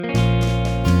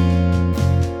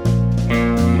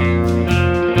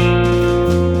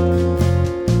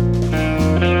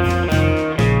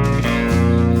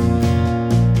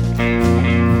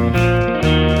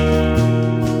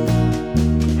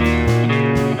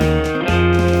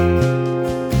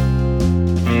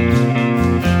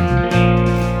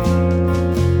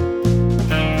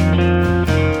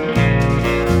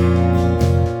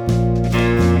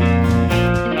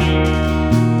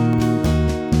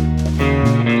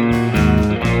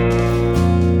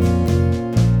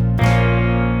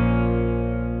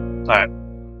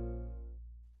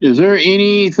Is there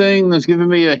anything that's giving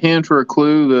me a hint or a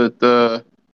clue that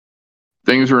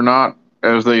things are not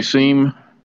as they seem?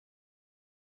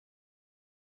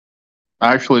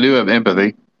 I actually do have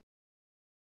empathy.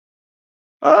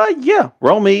 Yeah.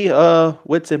 Roll me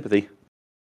with sympathy.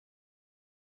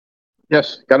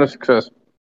 Yes, got a success.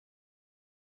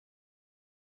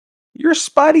 Your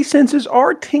spidey senses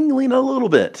are tingling a little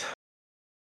bit.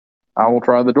 I will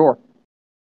try the door.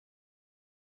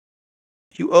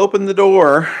 You open the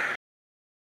door,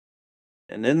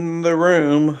 and in the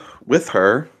room with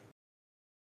her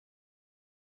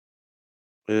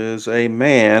is a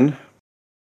man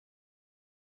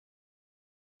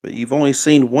that you've only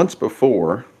seen once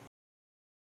before.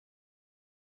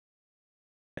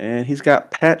 And he's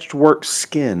got patchwork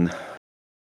skin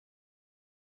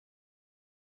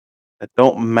that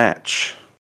don't match.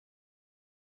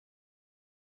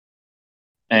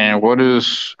 And what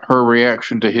is her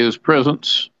reaction to his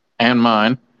presence and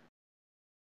mine?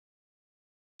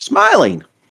 Smiling.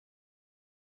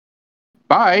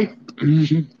 Bye.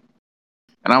 And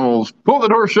I will pull the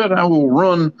door shut and I will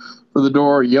run for the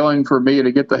door, yelling for me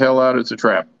to get the hell out. It's a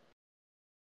trap.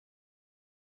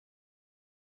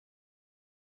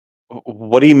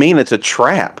 What do you mean it's a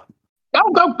trap? Go,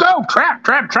 go, go! Trap,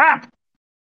 trap, trap!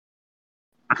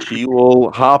 She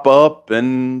will hop up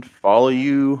and follow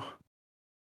you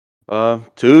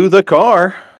to the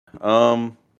car.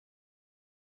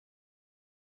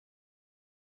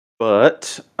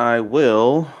 But I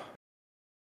will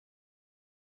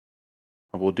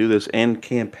do this end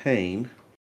campaign.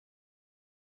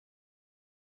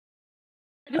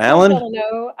 I just Alan? want y'all to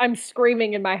know I'm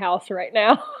screaming in my house right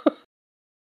now.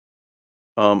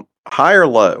 High or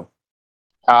low?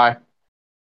 Hi.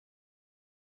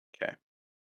 Okay.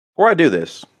 Before I do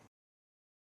this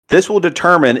will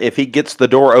determine if he gets the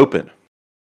door open.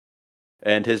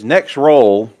 And his next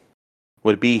roll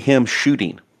would be him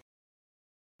shooting.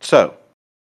 So.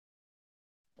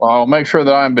 Well, I'll make sure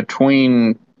that I'm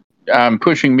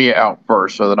pushing Mia out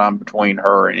first so that I'm between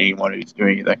her and anyone who's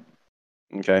doing anything.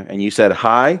 Okay. And you said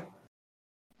high?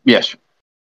 Yes.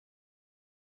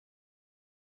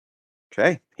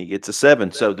 Okay. He gets a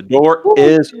 7. So the door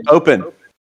is open.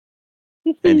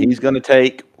 And he's going to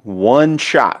take one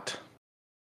shot.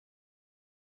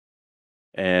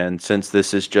 And since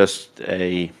this is just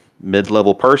a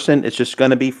mid-level person, it's just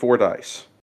going to be 4 dice.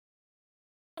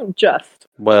 Just.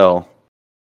 Well,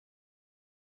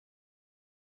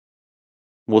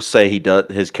 we'll say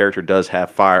his character does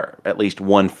have at least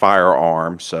one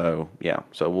firearm, so yeah.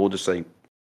 So we'll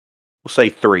say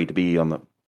 3 to be on the.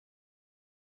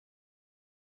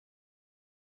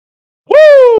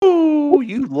 Woo!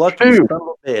 You lucky son of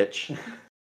a bitch.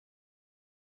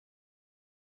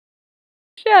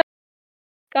 Shit.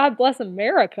 God bless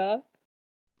America.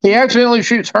 He accidentally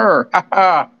shoots her.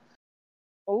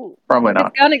 Oh. Probably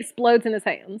not. His gun explodes in his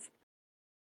hands.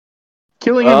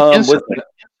 Killing him instantly.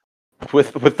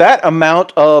 With that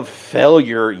amount of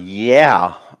failure,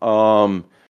 yeah.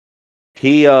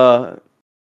 He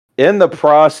in the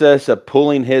process of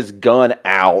pulling his gun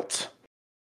out,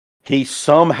 he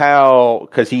somehow,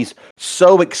 because he's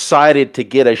so excited to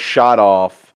get a shot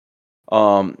off,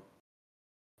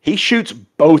 he shoots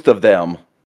both of them,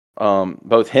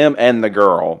 both him and the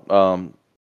girl.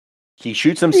 He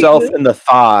shoots himself in the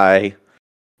thigh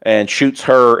and shoots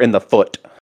her in the foot.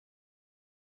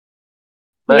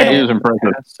 That is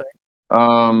impressive.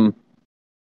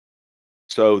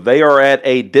 So they are at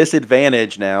a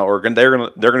disadvantage now, or they're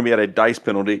gonna be at a dice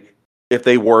penalty if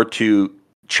they were to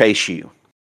chase you.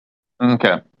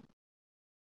 Okay.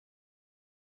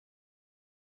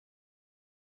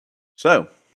 So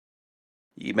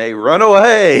you may run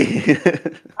away.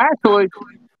 Actually,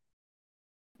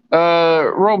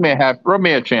 roll me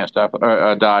a chance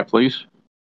die, please.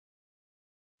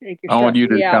 I want you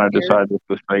to kind of decide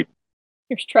this fate.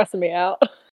 You're stressing me out.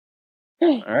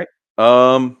 All right.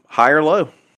 High or low?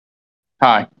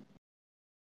 High.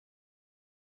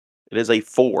 It is a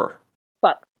 4.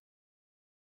 Fuck.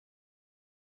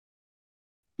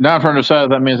 Now I'm trying to decide if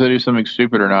that means I do something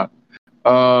stupid or not.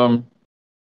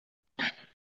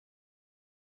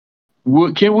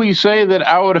 Can we say that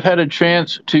I would have had a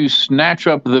chance to snatch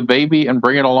up the baby and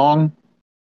bring it along?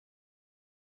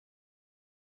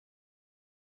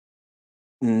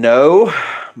 No,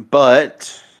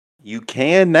 but you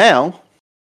can now.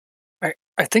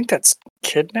 I think that's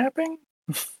kidnapping.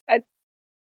 I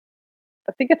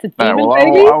think it's a demon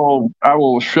baby. I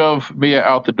will shove Mia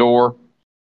out the door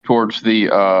towards the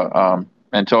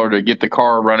and tell her to get the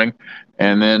car running,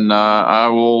 and then I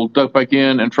will duck back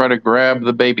in and try to grab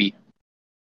the baby.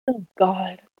 Oh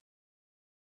God.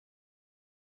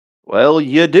 Well,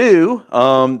 you do.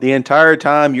 The entire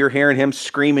time you're hearing him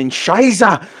screaming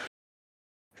 "Scheiße"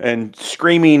 and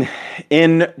screaming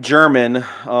in German.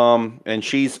 And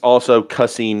she's also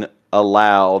cussing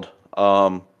aloud.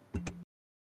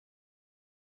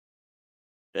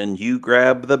 And you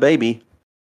grab the baby,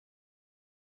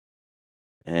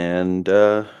 and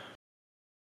You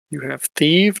have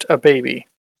thieved a baby.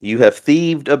 you have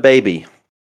thieved a baby.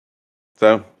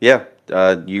 So yeah,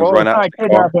 you Well, run it's out not to the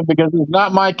car. kidnapping because it's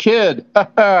not my kid.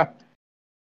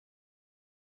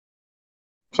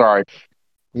 Sorry.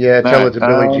 Yeah, tell it to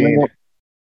Billie Jean.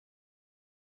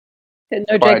 Didn't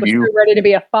know Jake was you. so ready to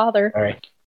be a father. All right.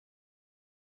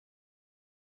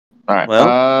 All right.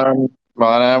 Well-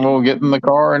 Well, then we'll get in the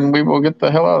car and we will get the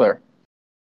hell out of there.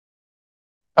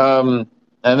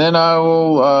 And then I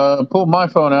will pull my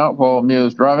phone out while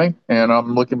Mia's driving, and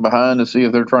I'm looking behind to see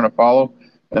if they're trying to follow.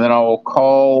 And then I will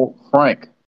call Frank.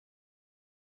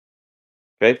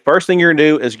 Okay. First thing you're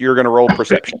gonna do is you're gonna roll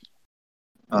perception.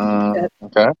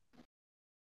 Okay.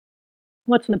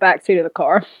 What's in the back seat of the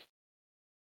car?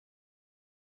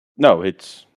 No,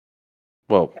 it's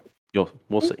we'll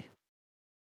see.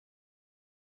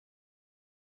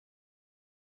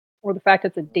 Or the fact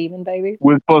it's a demon baby?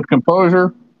 With both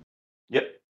composure,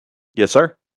 Yep. Yes,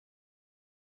 sir.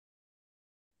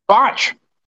 botch.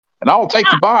 And I will take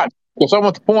the botch because I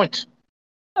want the points.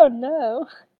 Oh no.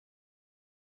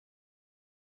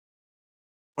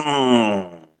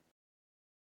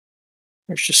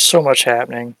 There's just so much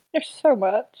happening. There's so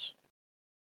much.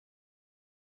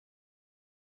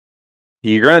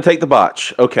 You're gonna take the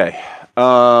botch. Okay.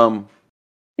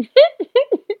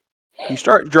 You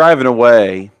start driving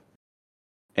away,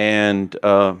 and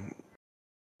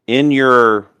in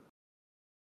your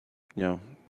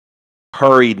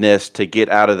hurriedness to get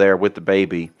out of there with the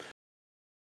baby,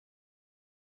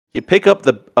 you pick up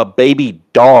a baby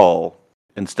doll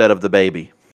instead of the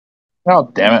baby.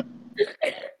 Oh, damn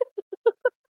it.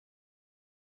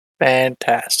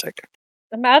 Fantastic.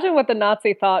 Imagine what the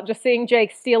Nazi thought, just seeing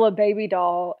Jake steal a baby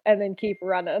doll and then keep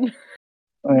running.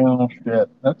 Oh, shit.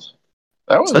 That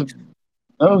was,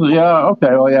 yeah,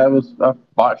 okay. Well, yeah, it was a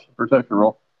botched perception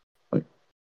roll.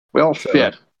 Well,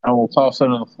 shit. I will toss it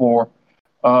on the floor.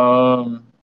 I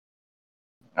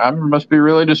must be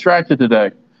really distracted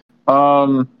today.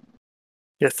 You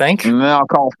think? And then I'll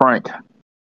call Frank.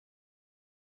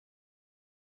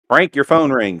 Frank, your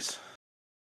phone rings.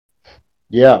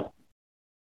 Yeah.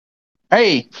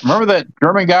 Hey, remember that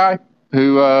German guy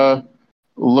who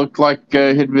looked like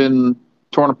he'd been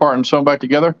torn apart and sewn back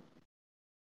together?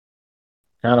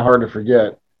 Kind of hard to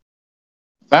forget.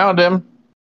 Found him.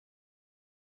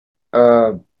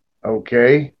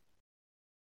 Okay.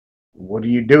 What are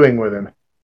you doing with him?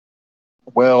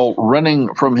 Well,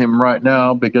 running from him right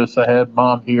now because I had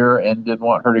Mom here and didn't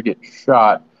want her to get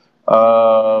shot.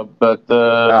 But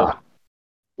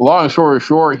long story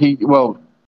short, he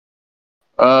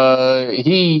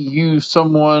used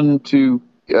someone to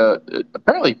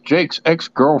apparently Jake's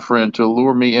ex-girlfriend to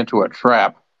lure me into a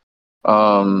trap.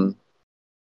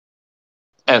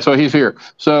 And so he's here.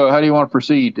 So how do you want to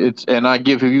proceed? And I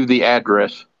give you the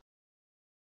address.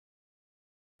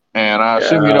 And I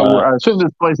assume I assume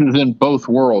this place is in both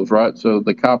worlds, right? So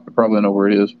the cop would probably know where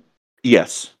it is.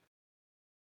 Yes.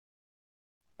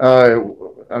 I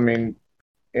mean,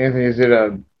 Anthony, is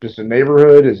it just a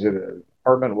neighborhood? Is it an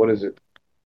apartment? What is it?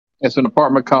 It's an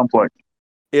apartment complex.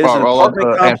 It is an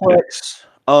apartment complex,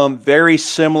 very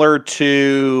similar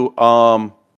to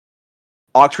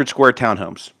Oxford Square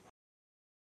townhomes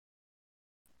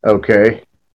Okay.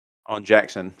 on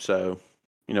Jackson. So,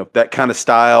 that kind of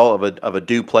style of a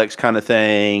duplex kind of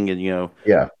thing, and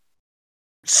Yeah.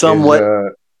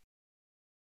 somewhat.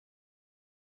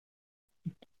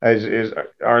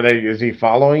 Is he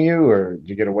following you, or did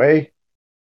you get away?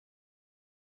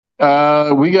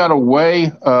 We got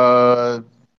away.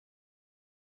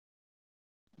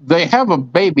 They have a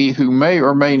baby who may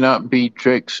or may not be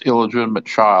Jake's illegitimate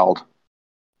child.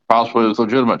 Possibly his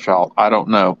legitimate child. I don't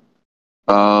know.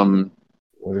 Well,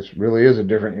 this really is a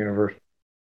different universe.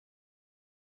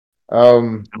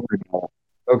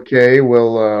 Okay,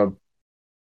 well,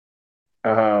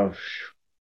 I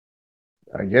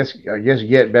guess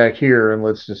get back here and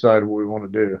let's decide what we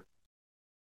want to do.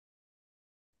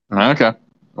 Okay.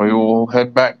 We will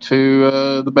head back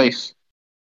to the base.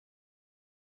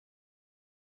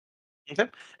 Okay.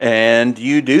 And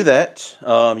you do that.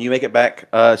 You make it back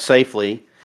safely,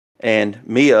 and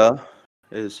Mia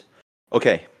is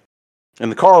okay. In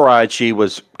the car ride, she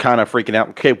was kind of freaking out.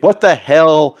 Okay, what the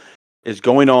hell is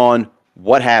going on?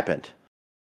 What happened?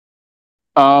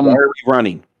 Why are we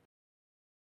running?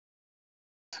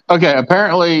 Okay,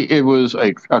 apparently it was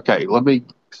a. Okay, let me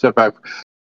step back.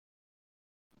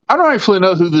 I don't actually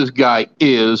know who this guy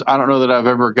is. I don't know that I've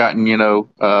ever gotten,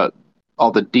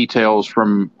 all the details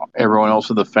from everyone else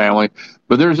in the family.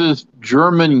 But there's this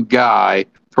German guy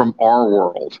from our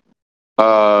world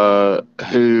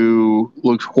who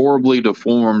looks horribly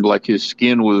deformed, like his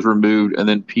skin was removed and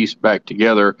then pieced back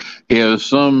together. He has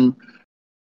some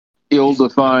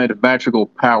ill-defined magical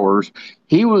powers.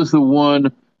 He was the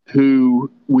one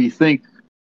who we think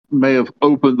may have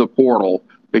opened the portal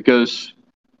because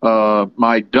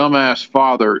my dumbass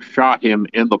father shot him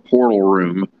in the portal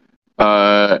room,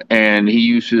 and he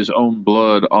used his own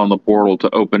blood on the portal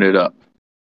to open it up.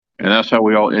 And that's how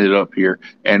we all ended up here.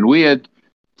 And we had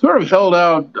sort of held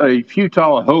out a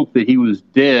futile hope that he was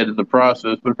dead in the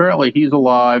process, but apparently he's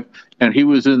alive, and he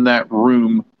was in that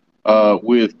room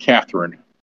with Catherine.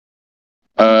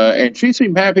 And she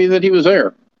seemed happy that he was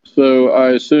there. So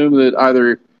I assume that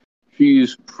either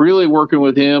she's freely working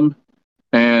with him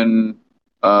and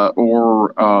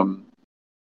or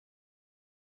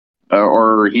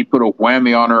he put a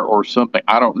whammy on her or something.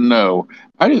 I don't know.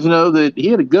 I just know that he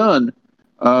had a gun,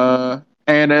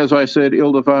 and as I said,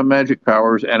 ill-defined magic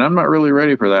powers, and I'm not really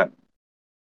ready for that.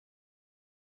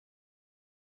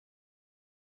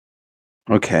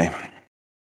 Okay.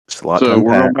 It's a lot to So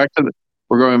unpack.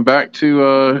 we're going back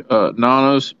to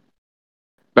Nana's,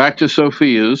 back to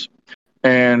Sophia's,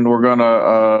 and we're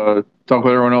gonna talk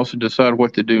with everyone else and decide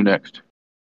what to do next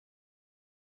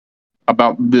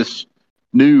about this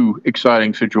new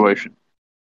exciting situation.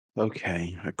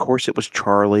 Okay. Of course it was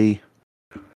Charlie.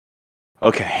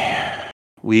 Okay.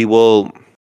 We will.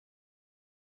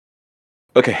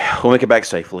 Okay, we'll make it back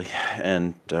safely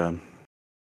and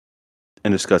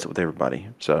discuss it with everybody.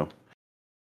 So.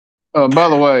 By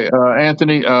the way,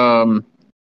 Anthony,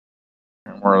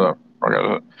 where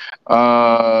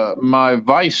my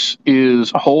vice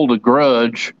is hold a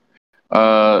grudge.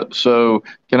 So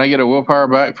can I get a willpower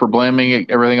back for blaming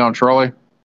everything on Charlie?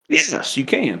 Yes, you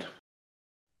can.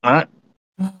 All right.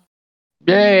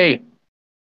 Yay!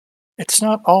 It's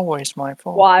not always my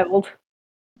fault. Wild.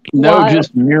 No, Wild.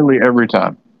 just nearly every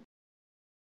time.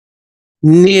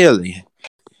 Nearly.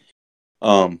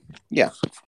 Yeah.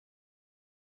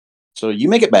 So you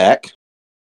make it back.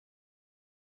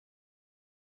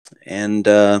 And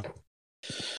Any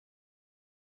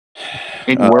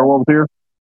werewolves here?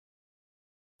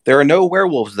 there are no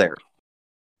werewolves there.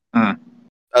 Hmm.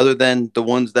 Other than the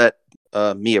ones that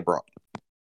Mia brought.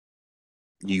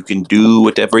 You can do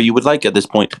whatever you would like at this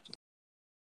point.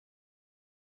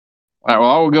 All right, well,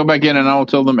 I will go back in and I will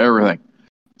tell them everything.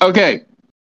 Okay.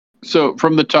 So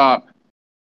from the top,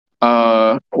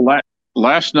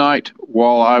 last night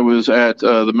while I was at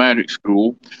the magic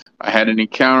school, I had an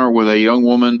encounter with a young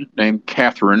woman named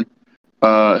Catherine,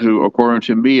 who, according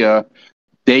to Mia,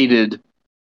 dated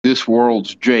this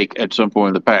world's Jake at some point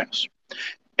in the past.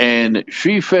 And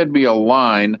she fed me a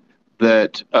line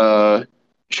that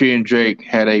she and Jake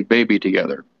had a baby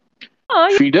together.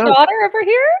 Oh, She your does. daughter over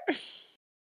here?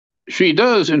 She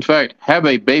does, in fact, have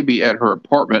a baby at her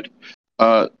apartment.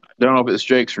 Don't know if it's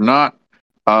Jake's or not.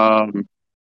 But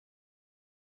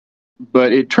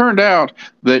it turned out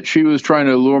that she was trying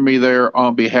to lure me there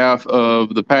on behalf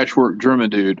of the patchwork German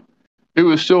dude who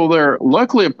was still there.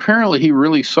 Luckily, apparently, he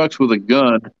really sucks with a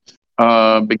gun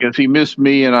because he missed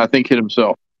me and I think hit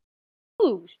himself.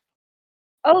 Ooh.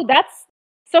 Oh,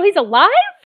 so he's alive?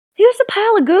 He was a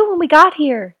pile of goo when we got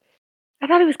here. I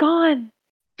thought he was gone.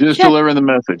 Just Shit. delivering the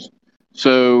message.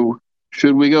 So,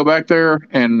 should we go back there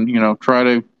and try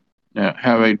to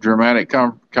have a dramatic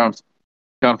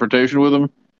confrontation with him?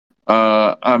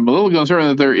 I'm a little concerned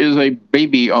that there is a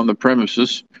baby on the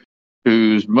premises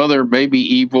whose mother may be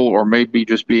evil or may be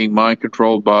just being mind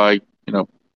controlled by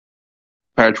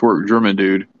patchwork German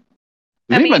dude.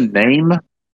 Does he have a name? I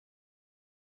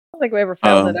don't think we ever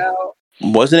found it out.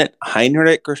 Wasn't it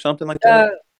Heinrich or something like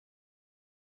that?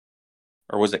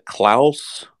 Or was it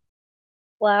Klaus?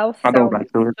 Klaus I don't sounds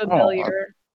actually.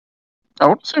 familiar. I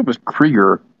want to say it was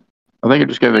Krieger. I think it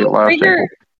just gave a last name.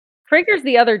 Krieger's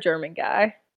the other German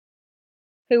guy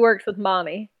who works with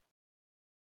Mommy.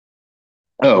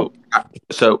 Oh,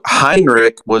 so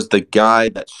Heinrich was the guy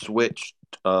that switched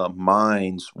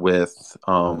minds with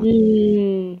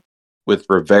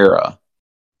Rivera.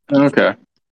 okay.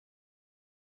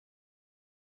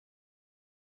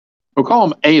 We'll call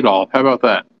him Adolf. How about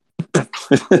that?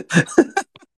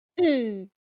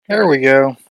 There we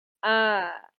go. I'm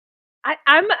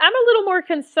a little more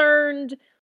concerned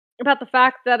about the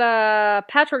fact that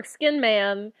Patrick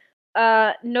Skinman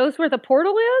knows where the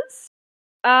portal is.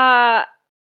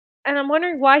 And I'm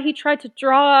wondering why he tried to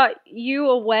draw you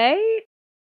away.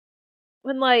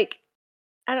 when like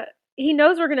he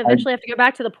knows we're going to eventually have to go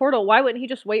back to the portal. Why wouldn't he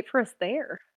just wait for us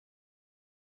there?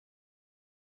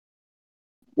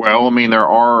 Well, I mean, there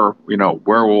are,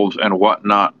 werewolves and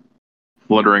whatnot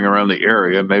fluttering around the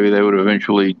area. Maybe they would have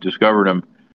eventually discovered him.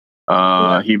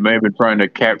 He may have been trying to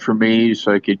capture me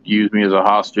so he could use me as a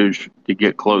hostage to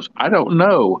get close. I don't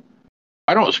know.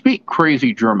 I don't speak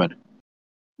crazy German.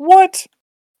 What?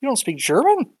 You don't speak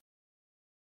German?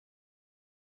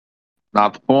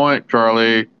 Not the point,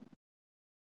 Charlie. If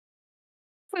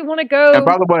we want to go. And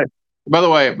by the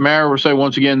way, may I say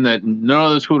once again that none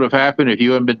of this would have happened if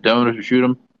you hadn't been dumb enough to shoot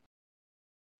him?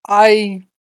 I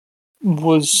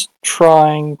was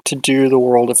trying to do the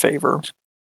world a favor.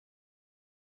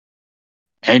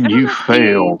 And you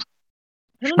failed.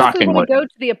 I don't know if we Shockingly. want to go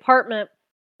to the apartment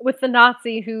with the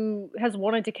Nazi who has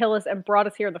wanted to kill us and brought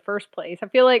us here in the first place. I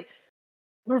feel like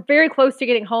we're very close to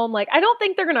getting home. Like, I don't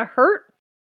think they're going to hurt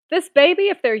this baby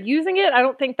if they're using it. I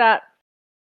don't think that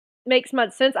makes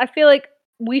much sense. I feel like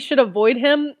we should avoid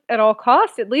him at all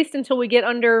costs, at least until we get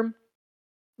under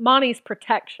Monty's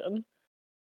protection.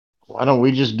 Why don't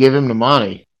we just give him to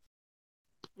Monty?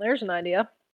 There's an idea.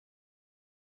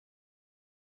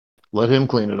 Let him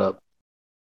clean it up.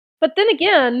 But then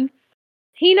again,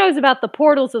 he knows about the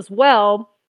portals as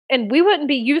well, and we wouldn't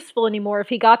be useful anymore if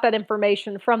he got that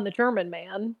information from the German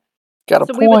man. Got a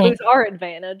So point. we would lose our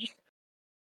advantage.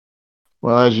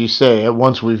 Well, as you say,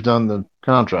 once we've done the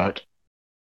contract.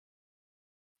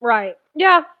 Right.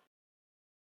 Yeah.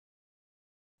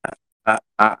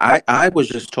 I was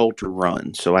just told to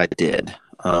run, so I did.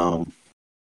 Probably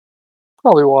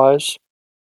wise.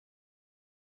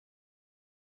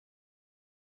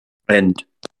 And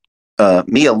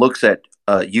Mia looks at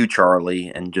you, Charlie,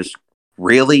 and just,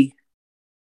 really?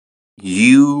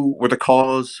 You were the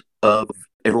cause of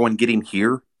everyone getting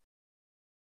here?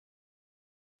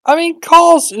 I mean,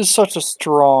 cause is such a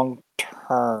strong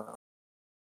term.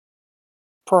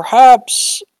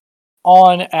 Perhaps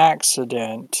on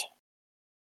accident,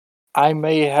 I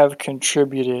may have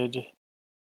contributed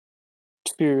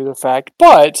to the fact,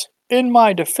 but in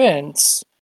my defense,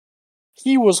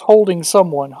 he was holding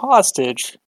someone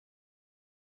hostage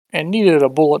and needed a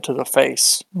bullet to the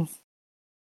face.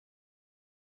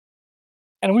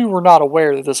 And we were not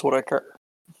aware that this would occur.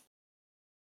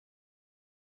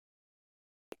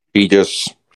 She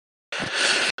just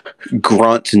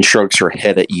grunts and shrugs her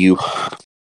head at you.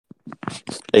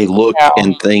 A look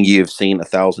and thing you've seen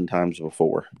 1,000 times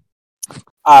before.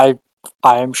 I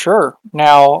am sure.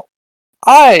 Now,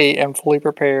 I am fully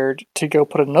prepared to go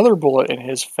put another bullet in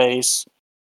his face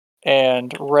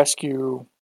and rescue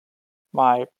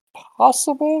my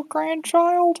possible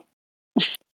grandchild?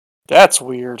 That's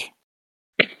weird.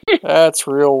 That's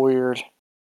real weird.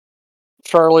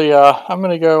 Charlie, I'm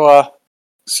gonna go,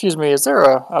 excuse me, is there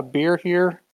a beer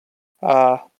here?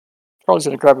 Charlie's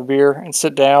gonna grab a beer and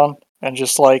sit down and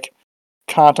just,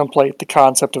 contemplate the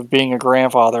concept of being a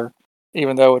grandfather,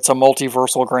 even though it's a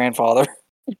multiversal grandfather.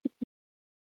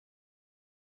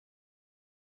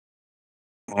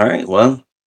 All right, well.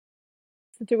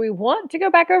 Do we want to go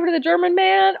back over to the German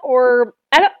man, or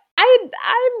I'm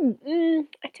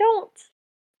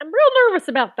real nervous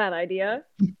about that idea.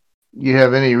 You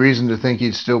have any reason to think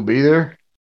he'd still be there?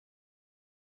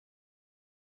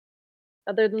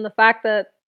 Other than the fact that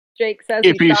Jake says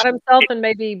he shot himself and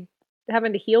maybe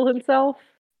having to heal himself?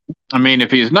 I mean,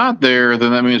 if he's not there,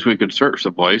 then that means we could search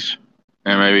the place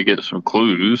and maybe get some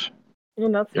clues.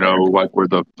 Well, that's like we're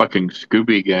the fucking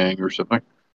Scooby Gang or something.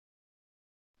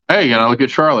 Hey, look at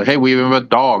Charlie. Hey, we even have a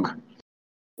dog.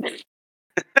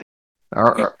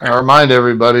 I remind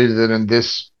everybody that in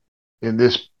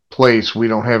this place we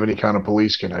don't have any kind of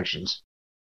police connections.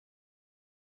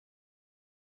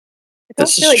 I don't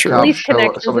feel like police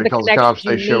connections are the calls the cops,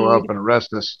 they show need. up and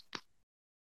arrest us.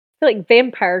 I feel like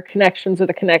vampire connections are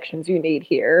the connections you need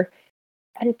here.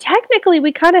 And technically,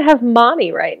 we kind of have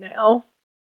Monty right now.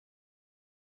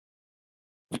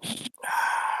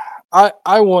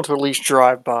 I want to at least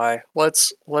drive by.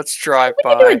 Let's drive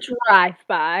by. We can do a drive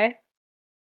by.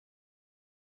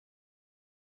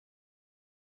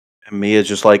 And Mia's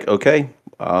just like, okay,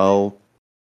 I'll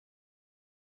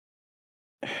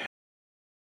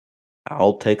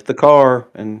take the car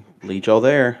and lead y'all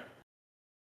there.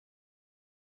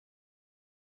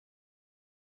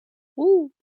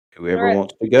 Woo. Whoever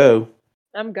wants to go.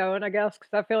 I'm going, I guess,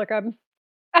 because I feel like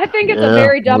I think it's a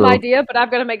very dumb idea, but I've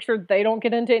got to make sure they don't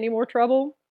get into any more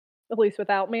trouble. At least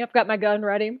without me. I've got my gun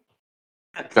ready.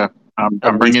 Okay.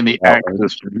 I'm bringing the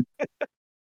axes.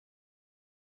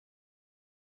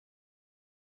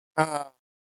 All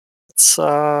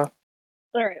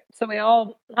right. So we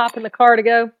all hop in the car to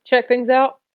go check things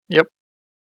out? Yep.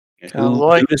 Sounds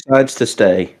like- Who decides to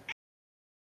stay?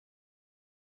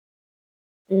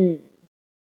 Think-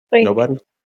 Nobody?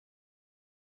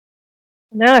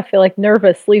 Now I feel like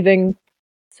nervous leaving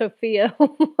Sophia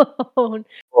alone.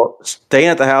 Well, staying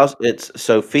at the house, it's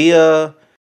Sophia,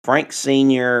 Frank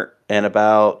Sr., and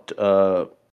about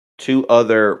 2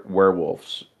 other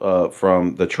werewolves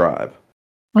from the tribe.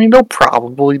 I mean, they'll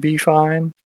probably be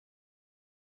fine.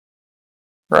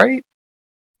 Right?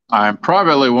 I'm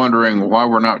privately wondering why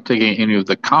we're not taking any of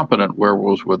the competent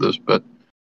werewolves with us, but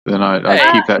then I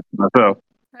Hey. keep that to myself.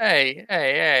 Hey,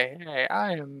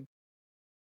 I am...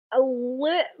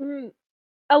 Olivia.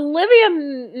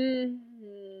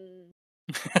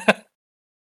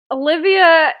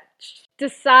 Olivia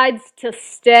decides to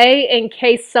stay in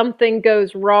case something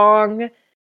goes wrong.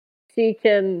 She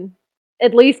can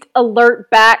at least alert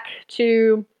back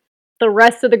to the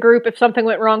rest of the group if something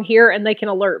went wrong here, and they can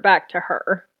alert back to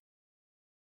her.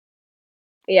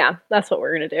 Yeah, that's what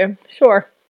we're going to do. Sure.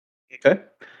 Okay.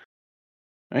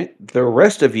 All right. The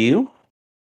rest of you,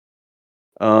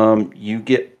 you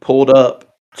get pulled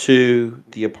up to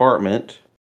the apartment,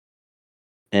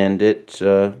 and it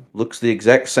looks the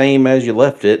exact same as you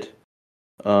left it.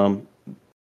 The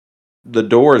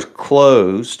door is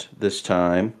closed this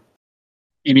time.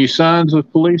 Any signs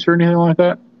of police or anything like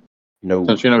that? No,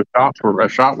 Since a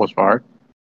shot was fired.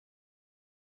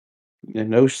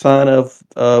 no sign of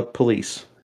police.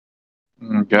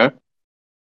 Okay.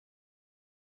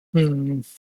 Hmm.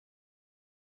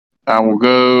 I will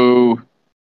go.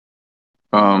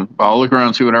 I'll look around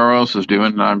and see what everyone else is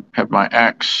doing. I have my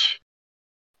axe.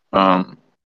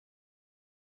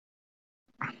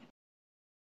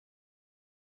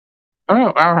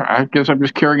 I guess I'm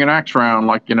just carrying an axe around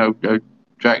like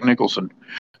Jack Nicholson.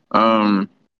 All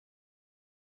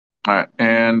right,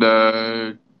 and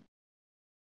I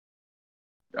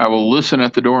will listen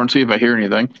at the door and see if I hear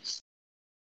anything.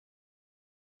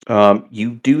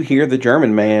 You do hear the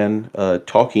German man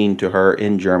talking to her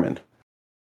in German.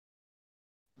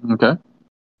 Okay.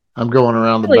 I'm going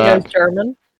around the Really knows back.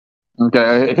 German.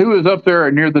 Okay. Who is up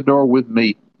there near the door with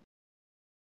me?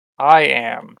 I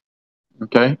am.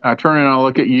 Okay. I turn and I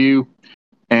look at you,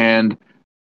 and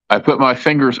I put my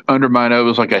fingers under my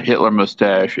nose like a Hitler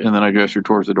mustache, and then I gesture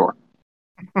towards the door.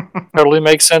 Totally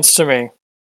makes sense to me.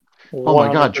 Oh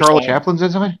my God, Charlie 100%. Chaplin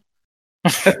said something?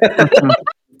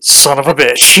 Son of a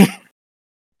bitch.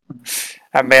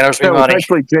 That man owes me That was money.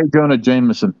 actually J. Jonah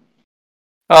Jameson.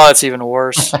 Oh, that's even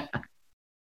worse. All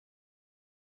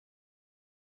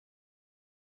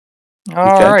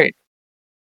right.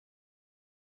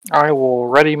 I will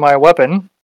ready my weapon.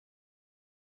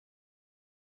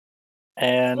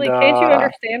 And Like, can't you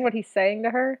understand what he's saying to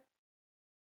her?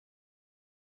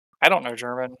 I don't know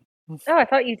German. Oh, I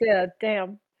thought you did.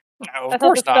 Damn. No, I of thought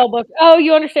course the not. spell book. Oh,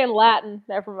 you understand Latin.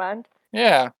 Never mind.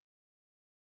 Yeah.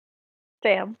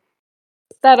 Damn.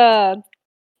 That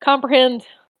comprehend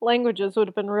languages would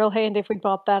have been real handy if we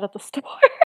bought that at the store.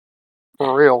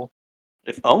 For real.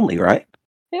 If only, right?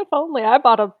 If only I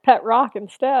bought a pet rock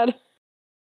instead.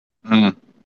 Mm.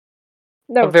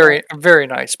 No, A very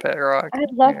nice pet rock. I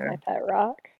love Yeah. my pet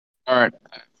rock. All right.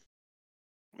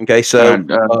 Okay, so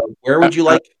And, where would you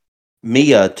like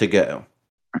Mia to go?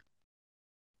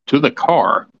 to the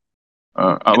car.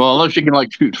 Well, unless you can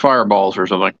like shoot fireballs or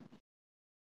something.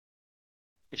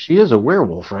 She is a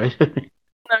werewolf, right?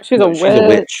 No, she's No, a she's a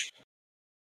witch.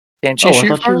 Can she I shoot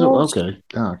thought she was fireballs? okay.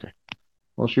 Oh, okay.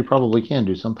 Well, she probably can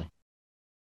do something.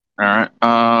 All right.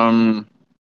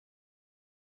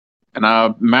 And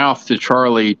I mouth to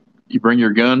Charlie, "You bring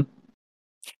your gun."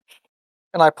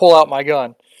 And I pull out my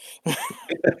gun. Okay,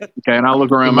 and I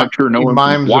look around, make sure no He one's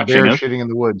mimes a watching bear us. shitting in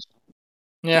the woods.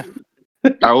 Yeah.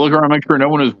 I will look around, make sure no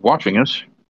one is watching us.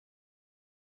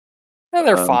 Yeah,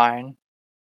 they're fine.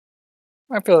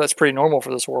 I feel that's pretty normal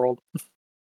for this world.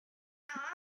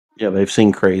 Yeah, they've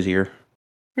seen crazier.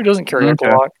 Who doesn't carry a Okay.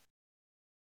 Glock?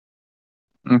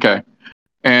 Okay,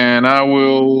 and I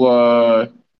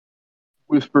will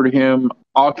whisper to him,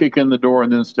 "I'll kick in the door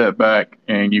and then step back,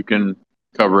 and you can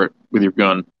cover it with your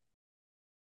gun."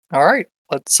 All right.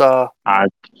 Let's I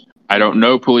don't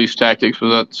know police tactics, but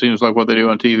that seems like what they do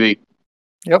on TV.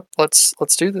 Yep, let's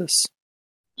do this.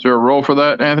 Is there a role for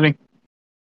that, Anthony?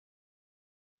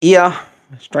 Yeah,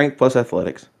 strength plus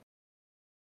athletics.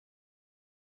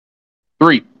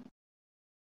 3.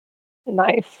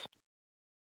 Nice.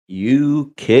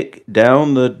 You kick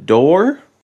down the door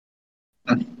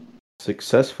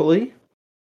successfully,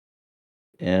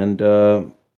 and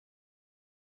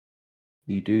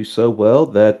you do so well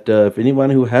that if anyone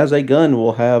who has a gun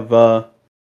will have a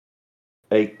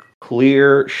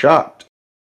clear shot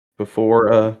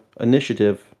before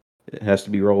initiative It has to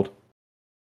be rolled.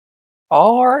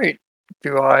 All right.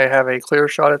 Do I have a clear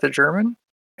shot at the German?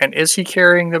 And is he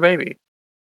carrying the baby?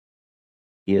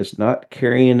 He is not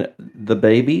carrying the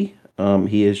baby.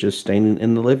 He is just standing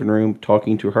in the living room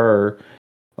talking to her.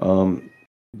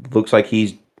 Looks like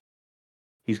he's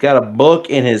got a book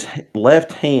in his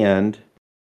left hand,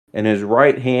 and his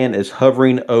right hand is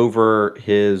hovering over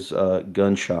his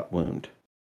gunshot wound.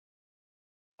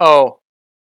 Oh,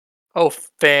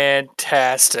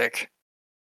 fantastic.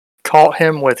 Caught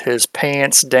him with his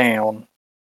pants down.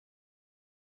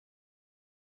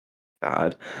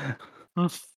 God. Hmm.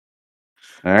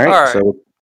 All right. All right.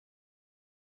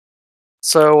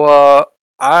 So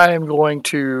I'm going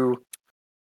to.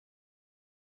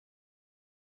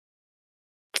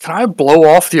 Can I blow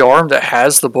off the arm that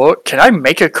has the book? Can I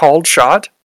make a called shot?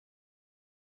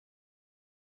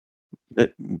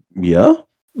 Yeah.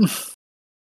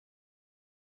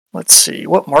 Let's see.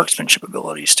 What marksmanship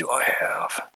abilities do I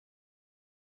have?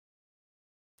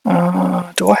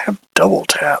 Do I have double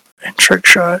tap and trick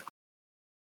shot?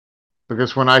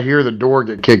 Because when I hear the door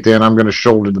get kicked in, I'm going to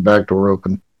shoulder the back door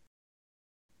open.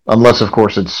 Unless, of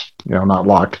course, it's not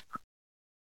locked.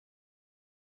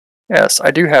 Yes,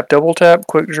 I do have double tap,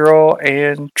 quick draw,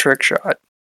 and trick shot.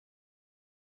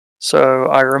 So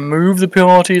I remove the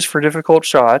penalties for difficult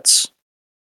shots.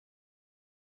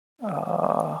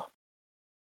 I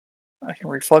can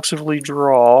reflexively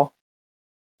draw,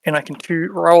 and I can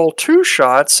roll 2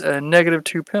 shots at a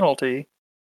 -2 penalty.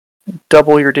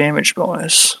 Double your damage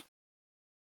bonus.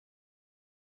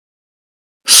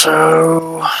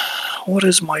 So, what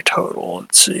is my total?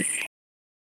 Let's see.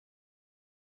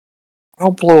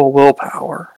 I'll blow a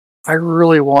willpower. I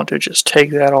really want to just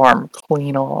take that arm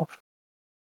clean off.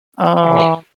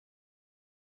 How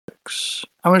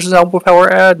much does that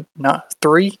willpower add? Not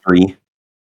 3? 3.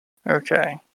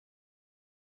 Okay.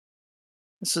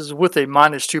 This is with a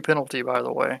 -2 penalty, by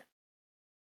the way.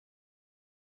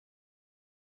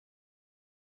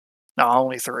 No,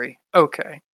 only 3.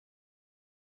 Okay.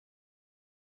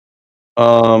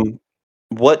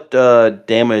 What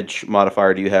damage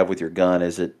modifier do you have with your gun?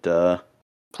 Is it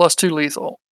 +2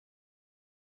 lethal.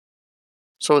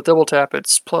 So with double tap,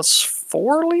 it's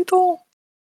 +4 lethal?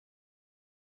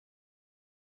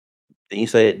 Did you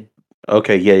say it?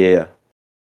 Okay, yeah.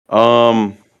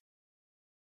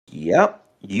 Yep.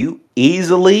 You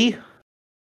easily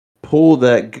pull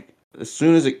that as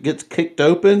soon as it gets kicked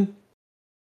open.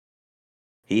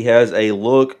 He has a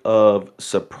look of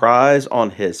surprise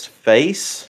on his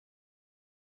face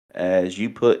as you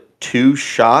put 2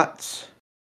 shots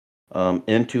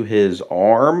into his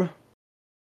arm,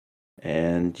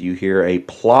 and you hear a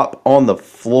plop on the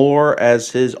floor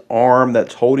as his arm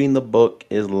that's holding the book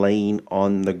is laying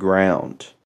on the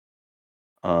ground.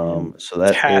 So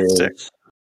that Fantastic. is.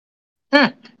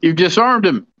 You've disarmed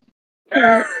him.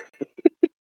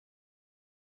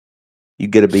 You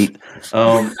get a beat.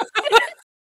 I'm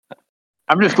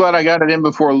just glad I got it in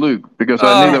before Luke because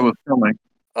I knew that was coming.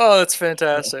 Oh, that's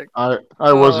fantastic. I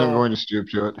wasn't going to stoop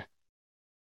to it.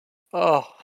 Oh.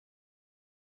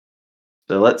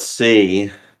 So let's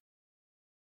see.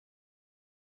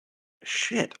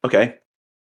 Shit. Okay.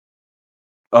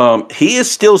 He is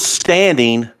still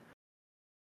standing,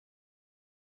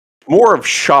 more of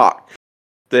shock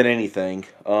than anything.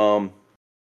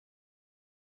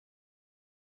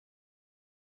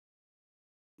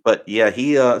 But yeah,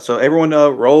 he. So everyone,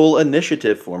 roll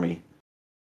initiative for me.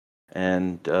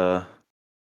 And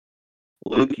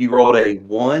Luke, you rolled a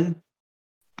 1.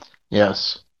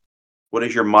 Yes. What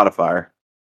is your modifier?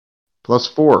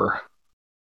 +4.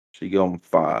 So you go on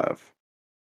 5.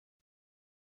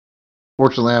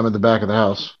 Fortunately, I'm in the back of the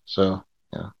house, so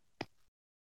yeah.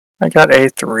 I got a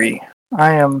 3.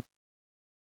 I am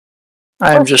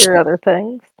just. Your other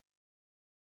things.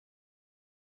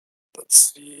 Let's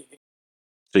see.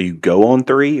 So you go on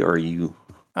 3, or you?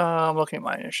 I'm looking at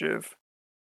my initiative.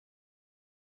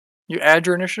 You add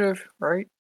your initiative, right?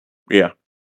 Yeah.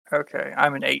 Okay,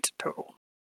 I'm an 8 total.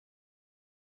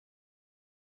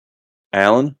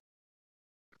 Alan,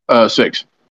 6.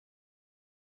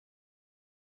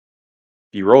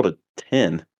 you rolled a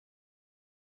 10.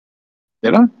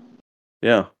 Did I?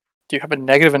 Yeah. Do you have a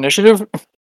negative initiative?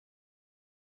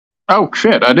 Oh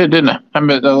shit! I did, didn't I? I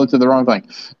looked at the wrong thing.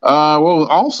 Well,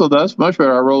 also that's much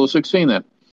better. I rolled a 16 then.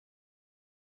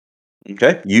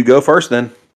 Okay, you go first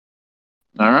then.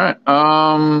 All right.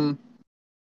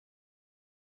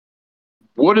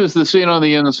 What is the scene on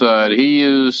the inside?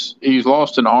 He's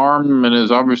lost an arm and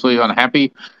is obviously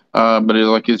unhappy. But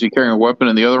is he carrying a weapon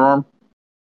in the other arm?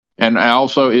 And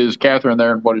also, is Catherine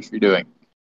there? And what is she doing?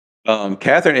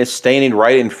 Catherine is standing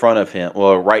right in front of him,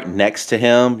 well, right next to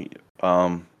him.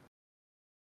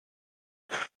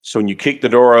 So when you kick the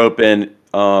door open,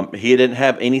 he didn't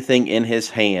have anything in his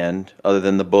hand other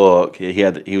than the book.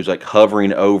 He was like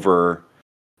hovering over.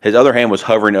 His other hand was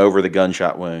hovering over the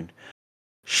gunshot wound.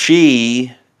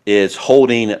 She is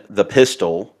holding the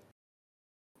pistol,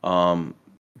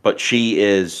 but she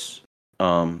is,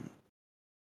 like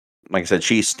I said,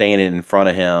 she's standing in front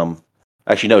of him.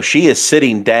 Actually, no, she is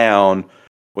sitting down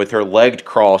with her legs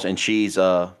crossed, and she's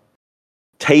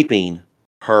taping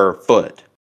her foot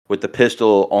with the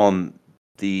pistol on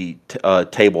the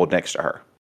table next to her.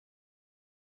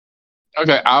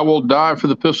 Okay, I will dive for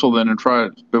the pistol then and try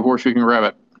it before she can grab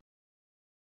it.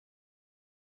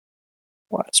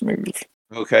 Wise move.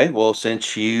 Okay, well,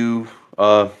 since you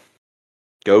go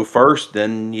first,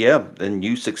 then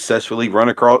you successfully run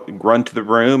to the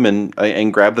room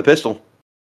and grab the pistol.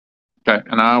 Okay,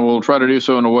 and I will try to do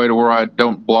so in a way to where I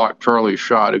don't block Charlie's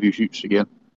shot if he shoots again.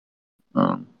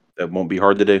 That won't be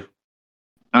hard to do.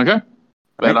 Okay.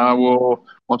 Then Right. I will,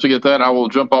 once I get that, I will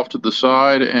jump off to the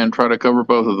side and try to cover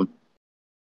both of them.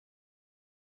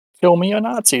 Kill me a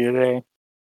Nazi today.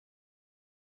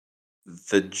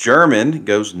 The German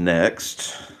goes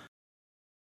next.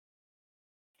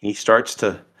 He kind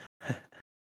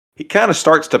of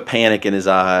starts to panic in his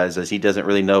eyes as he doesn't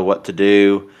really know what to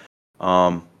do.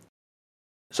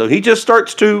 So he just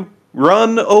starts to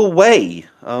run away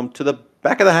to the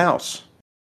back of the house.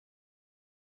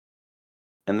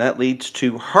 And that leads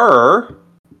to her.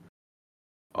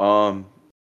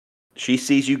 She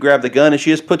sees you grab the gun and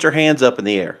she just puts her hands up in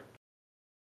the air.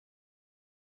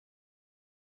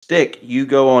 Stick, you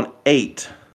go on 8.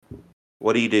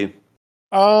 What do you do?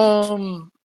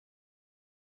 I'm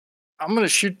gonna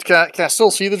shoot. Can I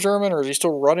still see the German, or is he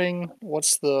still running?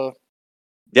 What's the?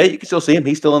 Yeah, you can still see him.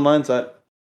 He's still in line sight.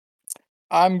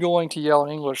 I'm going to yell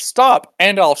in English, "Stop!"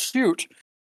 and I'll shoot.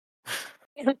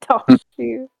 Oh,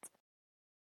 shoot.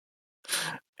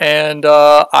 And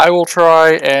I will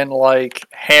try and like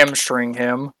hamstring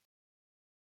him.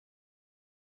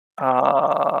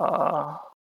 Well,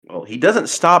 he doesn't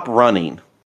stop running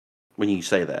when you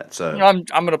say that. So I'm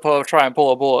gonna try and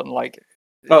pull a bullet in like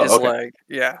his leg.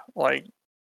 Yeah, like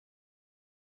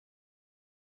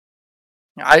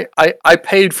I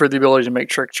paid for the ability to make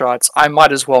trick shots. I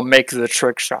might as well make the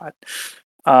trick shot.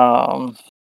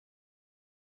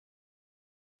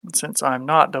 Since I'm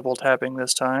not double tapping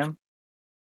this time.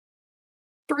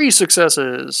 3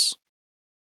 successes.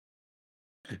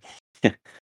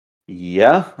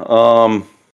 yeah,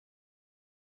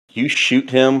 you shoot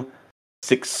him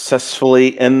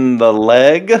successfully in the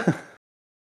leg,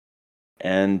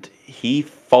 and he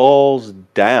falls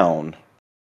down.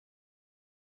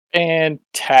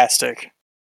 Fantastic.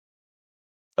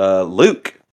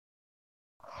 Luke,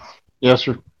 Yes,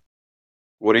 sir.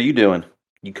 what are you doing?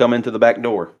 You come into the back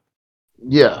door.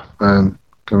 Yeah, and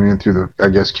coming in through the, I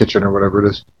guess, kitchen or whatever it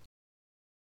is.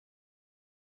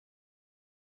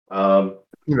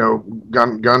 You know,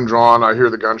 gun drawn. I hear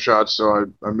the gunshots, so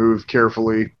I move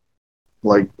carefully,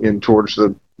 like in towards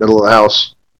the middle of the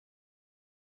house.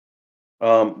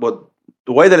 But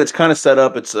the way that it's kind of set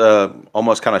up, it's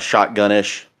almost kind of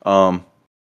shotgunish.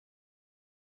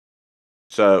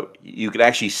 So you could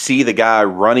actually see the guy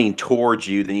running towards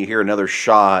you. Then you hear another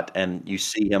shot, and you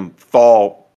see him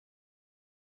fall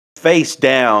face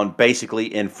down,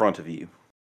 basically in front of you.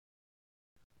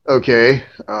 Okay,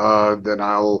 then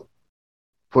I'll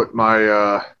put my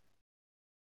all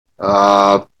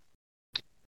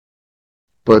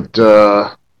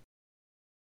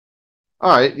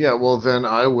right, yeah, well then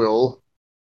I'll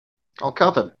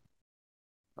cuff him.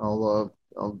 I'll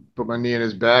put my knee in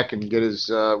his back and get his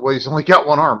well, he's only got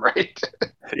one arm, right?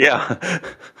 Yeah.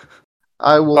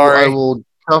 I will Sorry.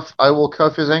 I will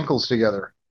cuff his ankles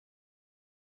together.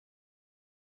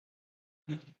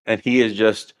 And he is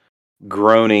just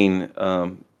groaning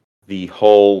the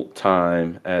whole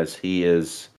time as he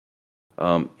is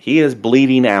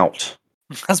bleeding out.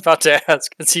 I was about to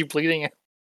ask, is he bleeding?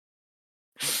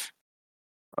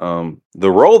 The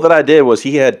roll that I did was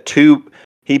he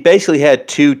basically had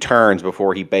 2 turns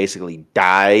before he basically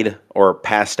died or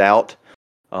passed out.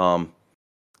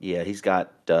 Yeah, he's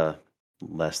got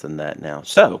less than that now.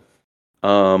 So,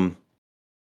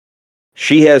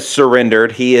 she has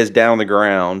surrendered. He is down on the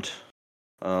ground.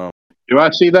 Do I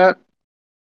see that?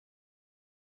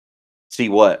 See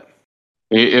what?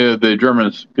 The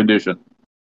German's condition.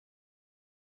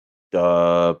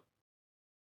 Yeah.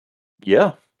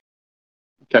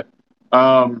 Okay.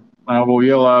 I will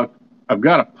yell out, I've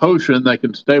got a potion that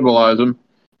can stabilize him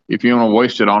if you want to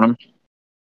waste it on him.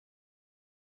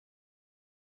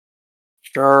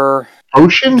 Sure.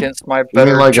 Potion? Against my You mean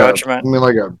better like judgment.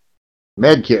 a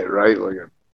med kit, right? Like a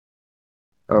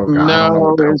oh god, I don't know No,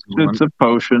 what the hell's going it's on. a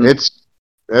potion.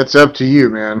 That's up to you,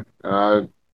 man.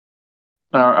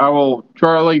 I will,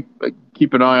 Charlie,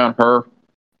 keep an eye on her,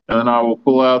 and then I will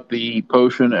pull out the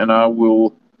potion, and I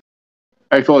will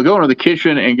actually I'll go into the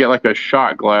kitchen and get like a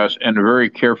shot glass and very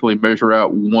carefully measure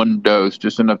out one dose,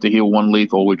 just enough to heal one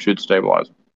lethal, which should stabilize.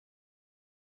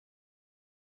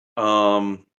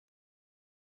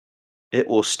 It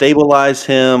will stabilize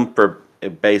him for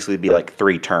it basically be like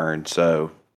 3 turns. So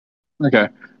Okay.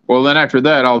 Well, then after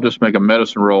that, I'll just make a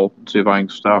medicine roll and see if I can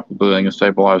stop the bleeding and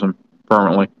stabilize him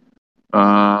permanently.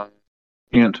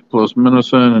 Int plus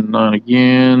medicine and 9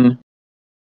 again.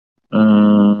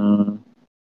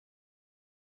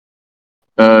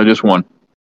 Just 1.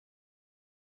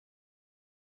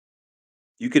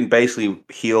 you can basically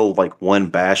heal like 1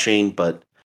 bashing, but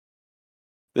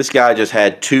this guy just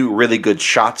had 2 really good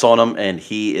shots on him, and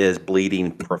he is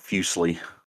bleeding profusely.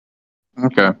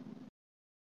 Okay.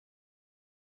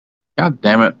 God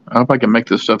damn it. I hope I can make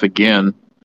this stuff again.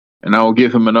 And I will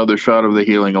give him another shot of the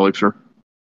healing elixir.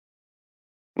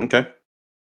 Okay.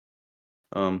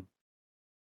 Okay.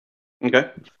 He's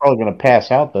probably gonna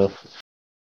pass out though.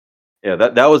 Yeah,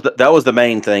 that was the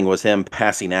main thing, was him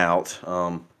passing out.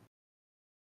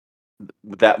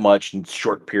 That much in a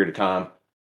short period of time.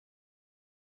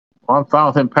 Well, I'm fine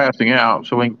with him passing out,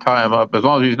 so we can tie him up. As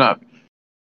long as he's not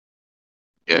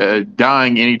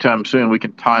dying anytime soon, we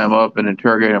can tie him up and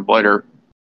interrogate him later.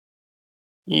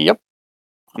 Yep.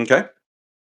 Okay.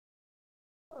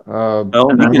 I'm Oh,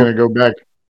 gonna go back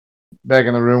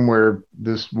in the room where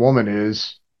this woman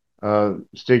is.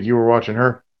 Stick, you were watching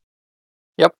her?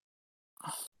 Yep.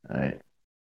 All right.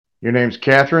 Your name's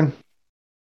Catherine?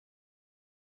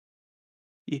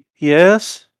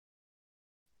 yes.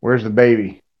 Where's the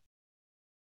baby?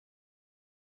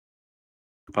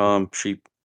 She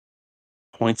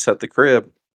points at the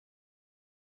crib.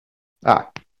 Ah.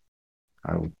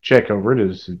 I'll check over it.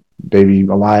 Is the baby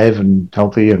alive and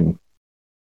healthy? And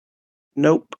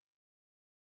Nope.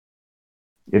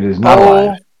 it is not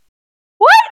alive.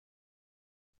 What?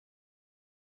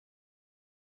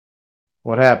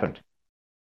 What happened?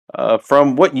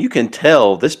 From what you can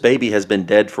tell, this baby has been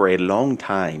dead for a long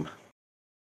time.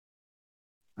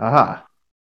 Aha.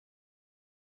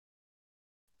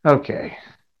 Okay.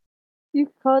 You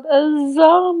caught a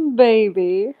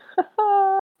zombie.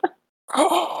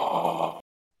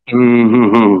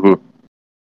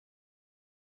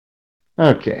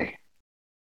 Okay.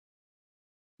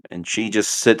 And she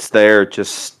just sits there,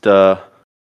 just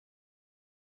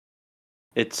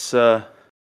it's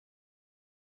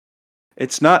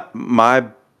not my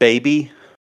baby.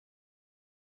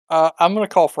 I'm gonna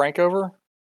call Frank over.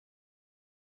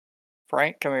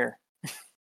 Frank, come here.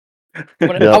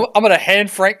 Yep. I'm gonna hand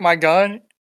Frank my gun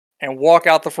and walk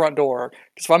out the front door.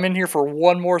 Because if I'm in here for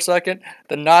one more second,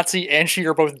 the Nazi and she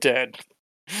are both dead.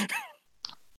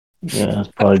 Yeah, that's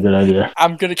probably a good idea.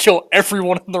 I'm gonna kill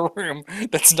everyone in the room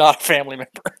that's not a family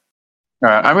member. All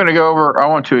right, I'm going to go over. I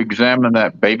want to examine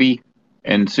that baby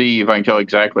and see if I can tell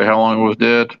exactly how long it was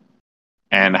dead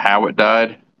and how it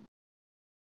died.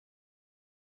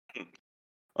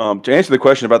 To answer the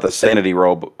question about the sanity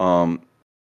roll,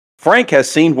 Frank has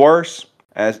seen worse,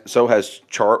 as so has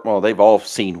Chart. Well, they've all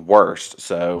seen worse.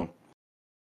 So,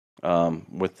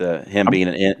 with him being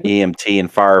an EMT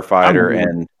and firefighter,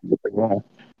 and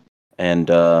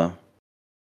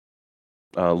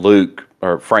Luke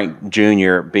or Frank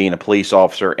Jr. being a police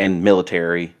officer and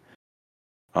military.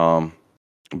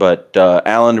 But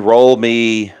Alan, roll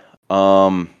me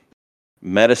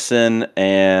medicine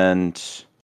and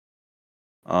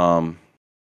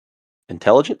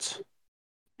intelligence.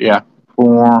 Yeah.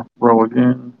 4. Roll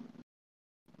again.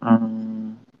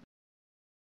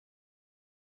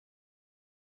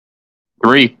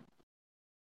 3.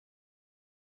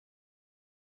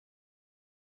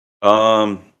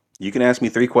 You can ask me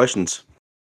 3 questions.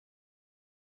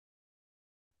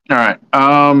 All right.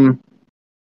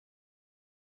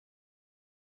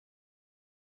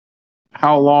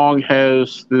 How long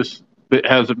has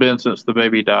it been since the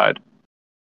baby died?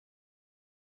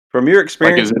 From your Like,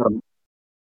 experience, is it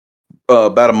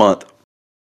about a month.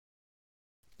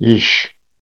 Yeesh.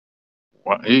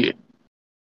 what,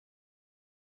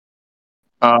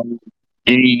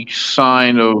 any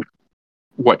sign of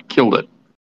what killed it?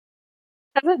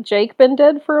 Hasn't Jake been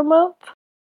dead for a month?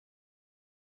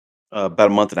 About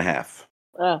a month and a half.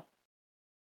 Oh.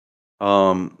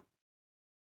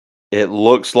 It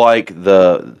looks like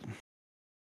the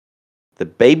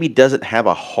baby doesn't have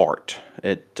a heart.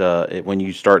 It when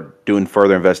you start doing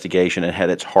further investigation, it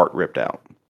had its heart ripped out.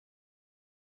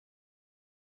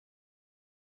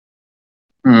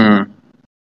 Hmm.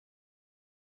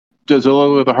 Does it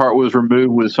look like the heart was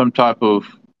removed with some type of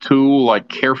tool, like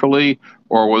carefully,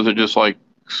 or was it just like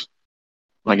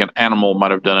an animal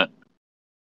might have done it?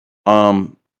 I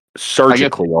guess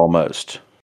Surgically almost.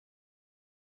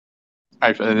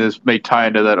 actually, and this may tie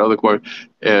into that other question.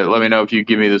 Let me know if you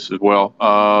give me this as well.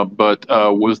 But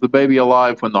was the baby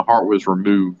alive when the heart was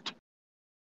removed?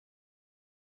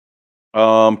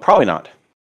 Probably not.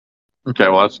 Okay,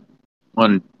 well that's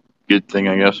one good thing,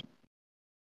 I guess.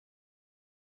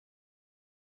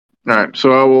 All right,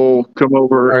 so I will come All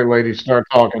over. right, ladies, start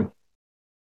talking.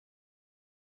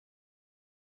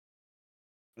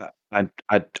 I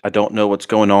don't know what's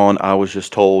going on. I was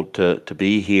just told to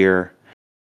be here.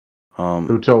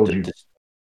 Who told you?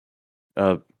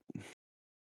 Uh,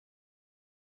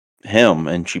 him,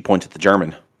 and she points at the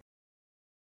German.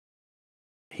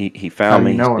 He How found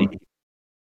do you me. know him?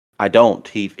 I don't.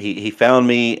 He found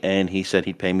me, and he said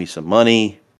he'd pay me some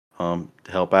money to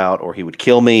help out, or he would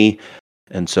kill me.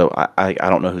 And so I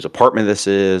don't know whose apartment this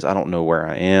is. I don't know where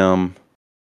I am.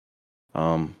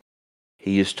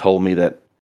 He just told me that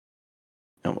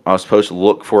I was supposed to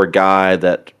look for a guy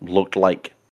that looked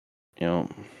like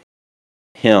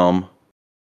him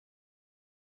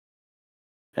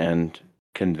and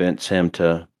convince him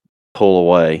to pull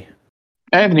away.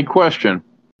 Anthony, question.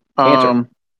 Answer.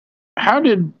 How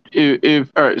did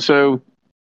if all right? So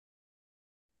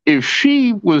if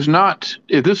she was not,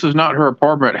 if this is not her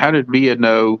apartment, how did Mia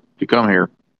know to come here?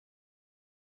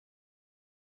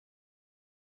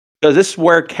 Because this is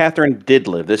where Catherine did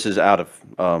live. This is out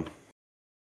of.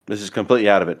 This is completely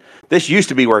out of it. This used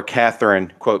to be where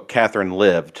Catherine, quote, Catherine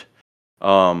lived.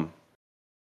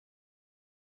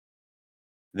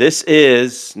 This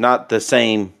is not the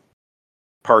same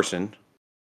person.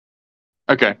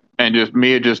 Okay, and just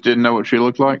Mia just didn't know what she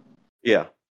looked like. Yeah.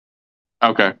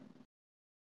 Okay,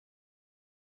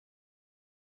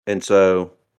 And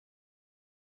so,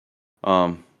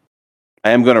 I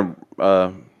am gonna,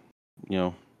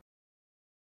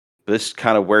 this is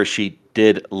kind of where she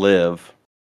did live,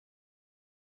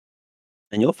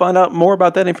 and you'll find out more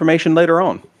about that information later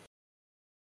on.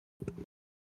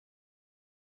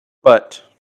 But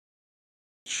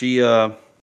she said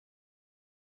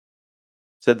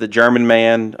the German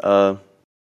man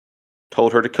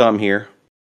told her to come here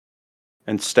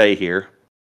and stay here,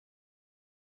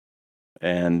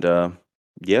 and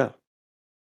yeah,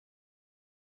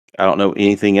 I don't know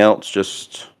anything else.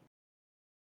 Just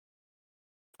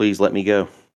please let me go.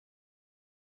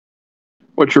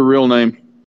 what's your real name?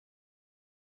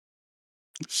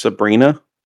 Sabrina.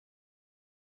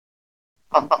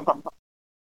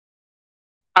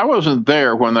 I wasn't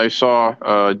there when they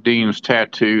saw Dean's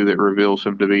tattoo that reveals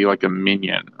him to be like a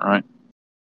minion, right?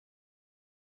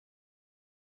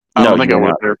 I No, don't you think I were was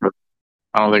not. there for.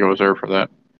 I don't think I was there for that.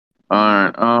 All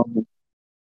right. All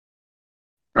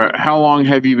right. How long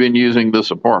have you been using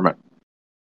this apartment?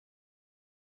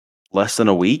 Less than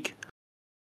a week.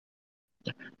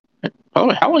 By the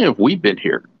way, how long have we been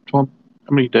here? How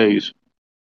many days?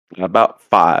 About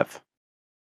 5.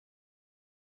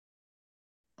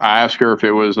 I asked her if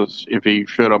it was if he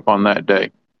showed up on that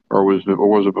day, or was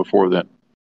it before then? It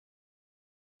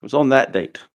was on that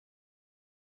date.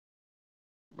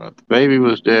 But the baby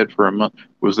was dead for a month.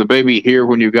 Was the baby here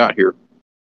when you got here?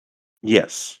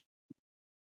 Yes.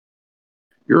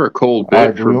 You're a cold All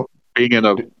right, bitch for being in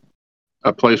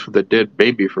a place with a dead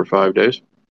baby for 5 days.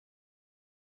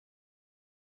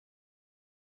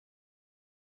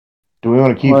 do we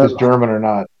want to keep this Well, German or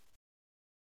not?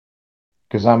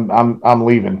 Because I'm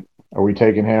leaving. Are we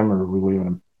taking him or are we leaving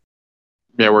him?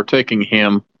 Yeah, we're taking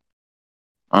him.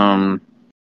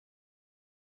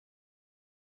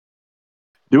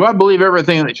 Do I believe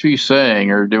everything that she's saying,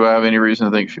 or do I have any reason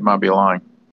to think she might be lying?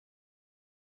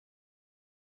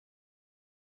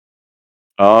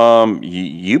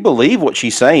 You believe what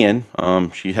she's saying.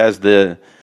 She has that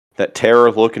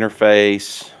terror look in her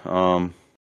face. You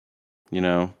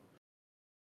know,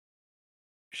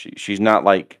 she's not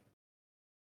like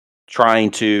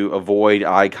trying to avoid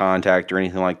eye contact or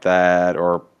anything like that,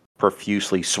 or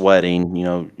profusely sweating.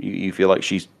 You feel like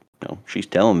she's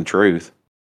telling the truth.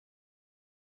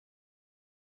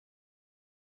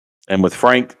 And with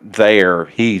Frank there,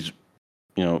 he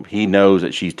knows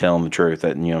that she's telling the truth.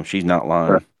 That she's not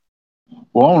lying.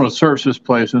 Well, I want to search this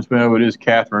place since we know it is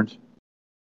Catherine's.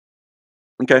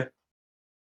 Okay.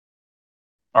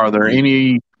 Are there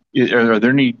any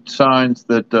signs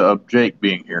that of Jake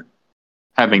being here,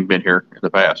 having been here in the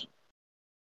past?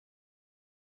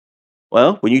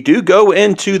 Well, when you do go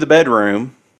into the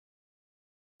bedroom,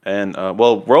 and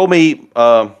roll me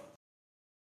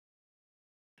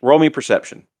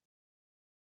perception.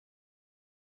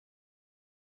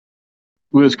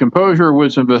 With composure or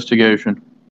wits investigation?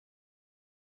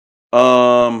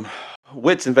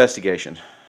 Wits investigation.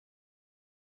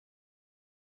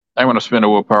 I'm going to spend a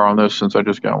willpower on this since I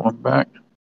just got one back.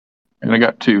 And I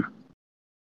got 2.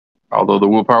 Although the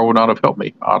willpower would not have helped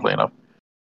me, oddly enough.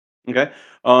 Okay.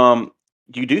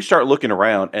 You do start looking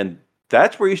around, and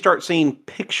that's where you start seeing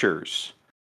pictures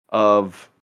of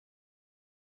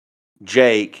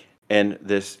Jake and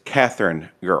this Catherine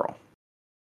girl.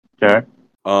 Okay.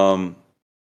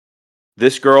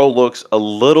 This girl looks a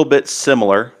little bit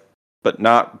similar, but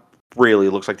not really.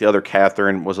 Looks like the other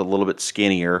Catherine was a little bit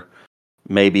skinnier,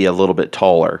 maybe a little bit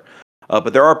taller.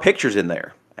 But there are pictures in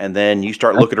there. And then you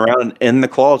start looking around in the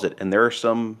closet, and there are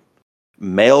some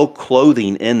male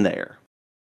clothing in there.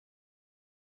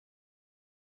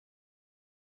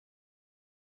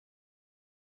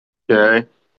 Okay.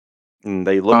 And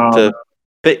they look to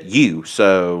fit you,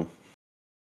 so...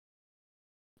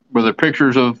 Were there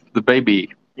pictures of the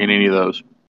baby in any of those?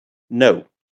 No.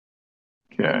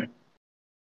 Okay.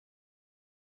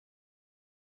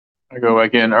 I go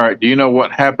back in. All right. Do you know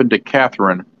what happened to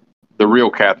Catherine, the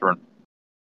real Catherine?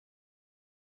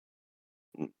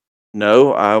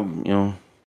 No,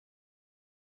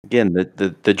 again,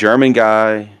 the German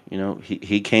guy,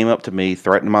 he came up to me,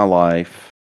 threatened my life,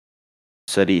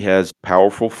 said he has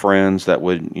powerful friends that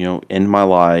would, end my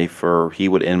life, or he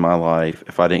would end my life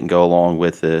if I didn't go along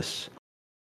with this.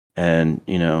 And,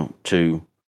 to,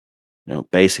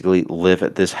 basically live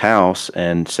at this house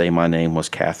and say my name was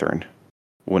Catherine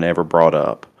whenever brought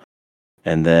up.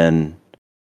 And then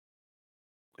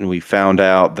when we found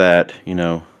out that,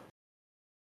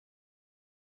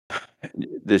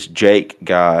 this Jake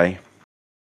guy,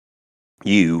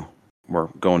 you were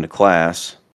going to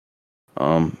class,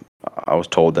 I was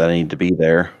told that I needed to be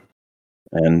there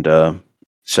and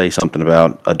say something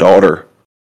about a daughter.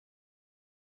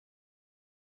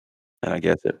 And I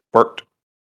guess it worked.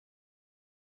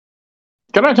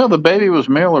 Can I tell the baby was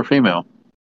male or female?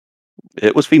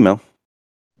 It was female.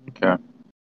 Okay.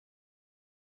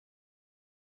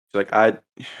 Like I'm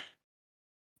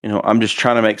just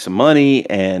trying to make some money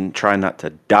and try not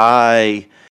to die.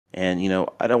 And,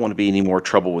 I don't want to be any more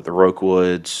trouble with the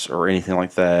Rokewoods or anything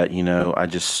like that.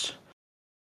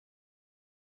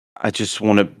 I just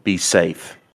want to be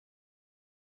safe.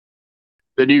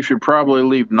 Then you should probably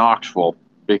leave Knoxville,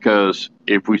 because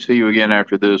if we see you again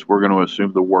after this, we're going to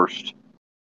assume the worst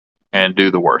and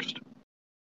do the worst.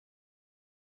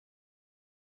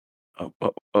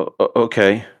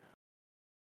 Okay.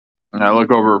 And I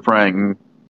look over at Frank. And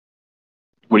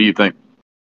what do you think?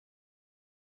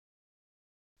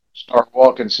 Start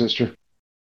walking, sister.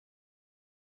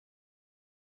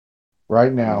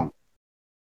 Right now.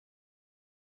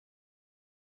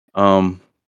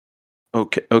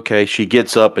 Okay. She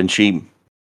gets up and she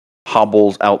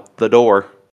hobbles out the door.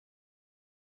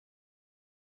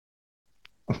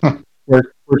 Where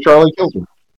Charlie killed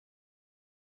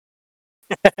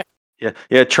her.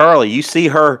 Yeah, Charlie, you see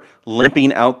her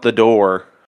limping out the door.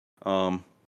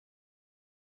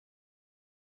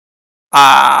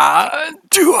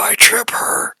 Do I trip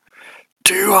her?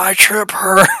 Do I trip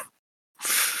her?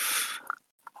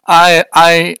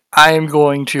 I am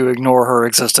going to ignore her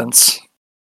existence.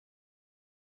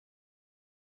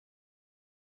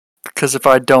 Because if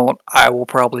I don't, I will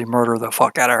probably murder the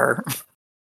fuck out of her.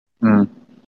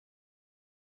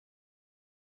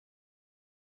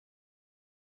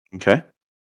 Okay.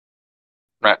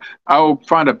 Right. I'll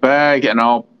find a bag and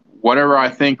whatever I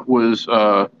think was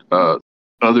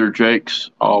other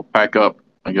Jake's, I'll pack up,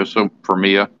 I guess, so for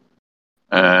Mia.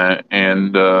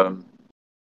 And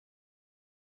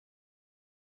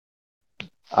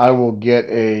I will get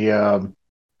a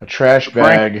trash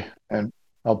Frank? bag, and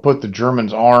I'll put the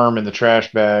German's arm in the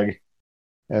trash bag,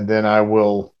 and then I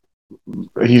will.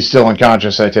 He's still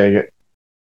unconscious, I take it.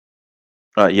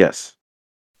 Yes.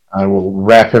 I will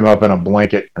wrap him up in a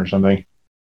blanket or something.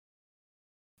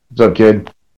 What's up, kid?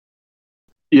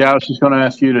 Yeah, I was just going to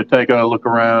ask you to take a look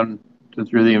around since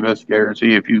you're the investigator and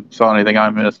see if you saw anything I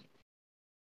missed.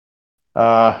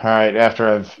 All right. After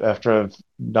I've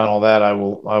done all that, I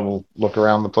will look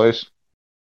around the place.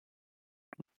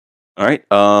 All right.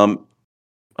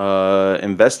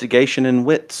 Investigation and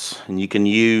wits, and you can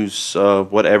use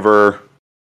whatever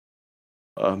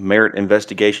merit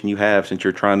investigation you have, since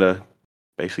you're trying to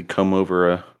basically come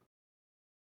over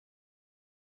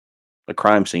a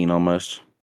crime scene almost.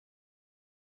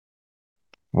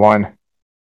 1.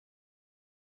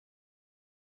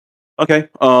 Okay.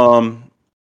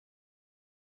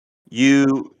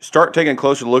 You start taking a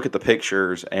closer look at the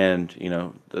pictures, and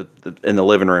the in the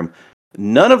living room.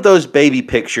 None of those baby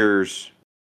pictures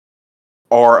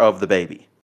are of the baby.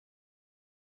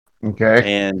 Okay.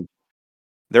 And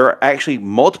there are actually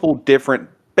multiple different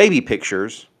baby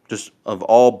pictures, just of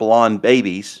all blonde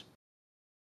babies.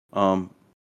 But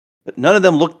none of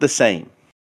them look the same.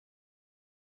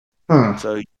 Huh.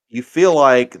 So you feel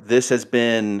like this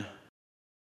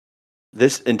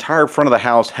entire front of the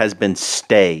house has been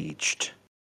staged.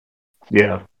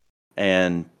 Yeah.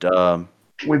 And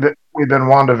We've been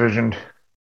WandaVisioned.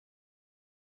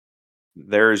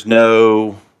 there's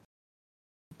no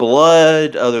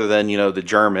blood other than, the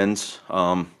Germans.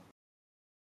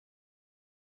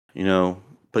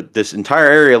 But this entire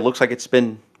area looks like it's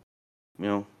been,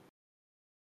 been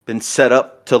set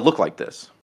up to look like this.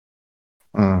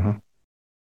 Mm-hmm.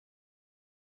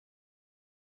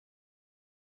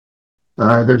 All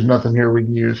right, there's nothing here we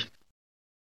can use.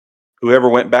 Whoever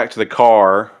went back to the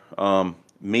car,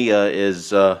 Mia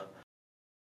is, of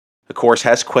course,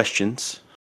 has questions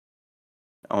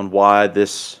on why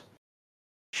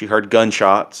she heard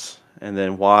gunshots, and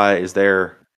then why is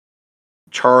there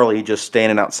Charlie just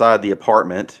standing outside the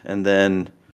apartment, and then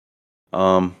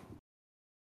why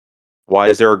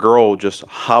is there a girl just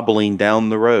hobbling down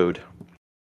the road?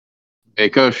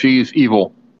 Because she's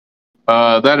evil.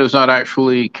 That is not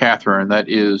actually Catherine. That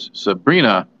is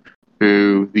Sabrina,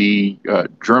 who the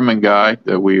German guy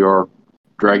that we are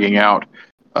dragging out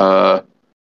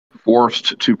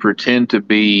forced to pretend to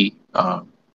be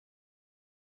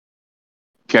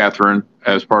Catherine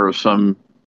as part of some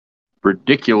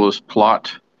ridiculous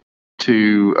plot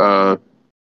to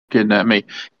kidnap me.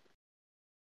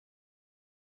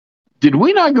 Did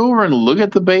we not go over and look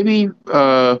at the baby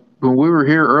when we were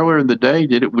here earlier in the day?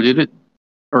 Did it,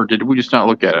 or did we just not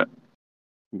look at it?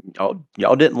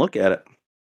 Y'all didn't look at it.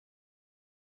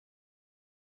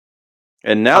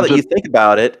 And now I'm that just- you think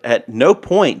about it, at no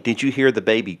point did you hear the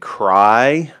baby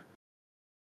cry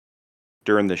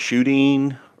during the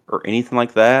shooting or anything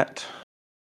like that.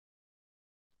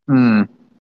 I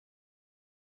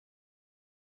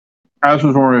was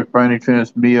just wondering if by any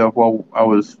chance Mia, while I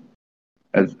was,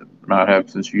 as I have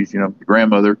since she's, the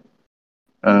grandmother,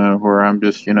 where I'm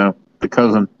just, the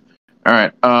cousin. All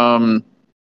right.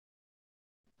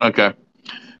 Okay.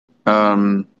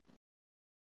 All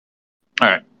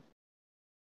right.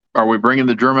 Are we bringing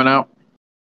the German out?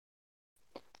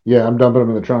 Yeah, I'm dumping them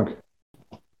in the trunk.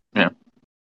 Yeah.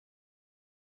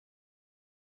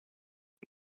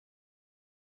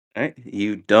 All right,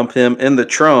 you dump him in the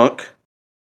trunk,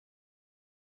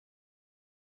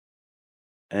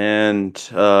 and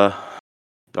y'all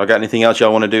got anything else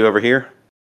y'all want to do over here?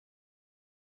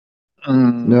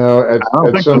 No, I don't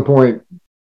at think some so. point,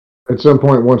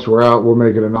 once we're out, we'll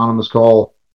make an anonymous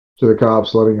call to the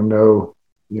cops, letting them know,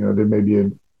 there may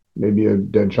be a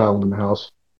dead child in the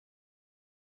house.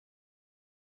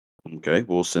 Okay,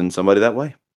 we'll send somebody that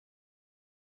way.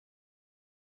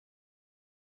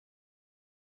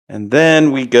 And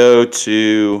then we go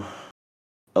to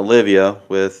Olivia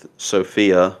with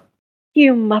Sophia.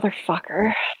 You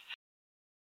motherfucker.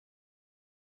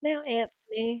 Now,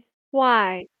 Anthony,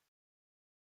 why?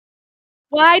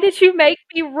 Why did you make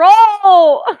me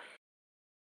roll?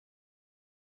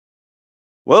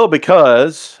 Well,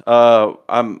 because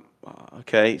I'm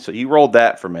okay. So you rolled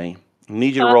that for me. I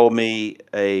need you to roll me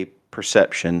a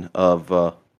perception of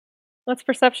What's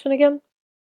perception again?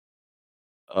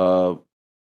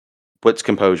 what's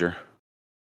composure.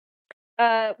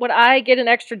 Would I get an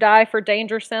extra die for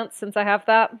danger sense since I have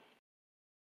that?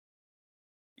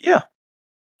 Yeah.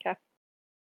 Okay.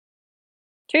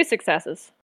 2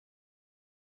 successes.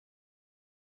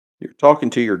 You're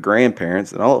talking to your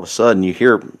grandparents, and all of a sudden you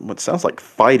hear what sounds like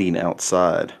fighting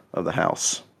outside of the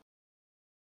house.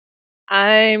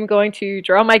 I'm going to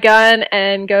draw my gun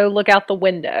and go look out the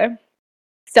window.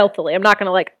 Stealthily. I'm not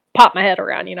going to, pop my head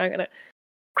around, I'm going to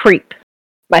creep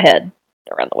my head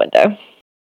around the window.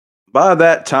 By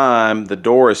that time, the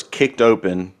door is kicked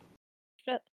open.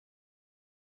 Shit.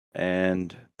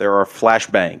 And there are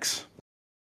flashbangs.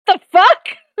 The fuck?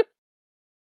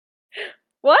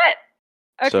 What?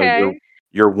 Okay. So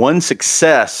your one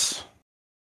success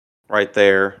right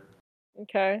there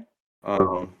Okay.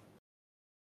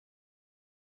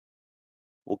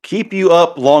 will keep you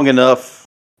up long enough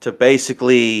to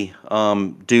basically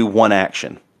do one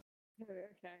action.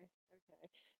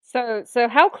 Okay. So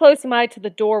how close am I to the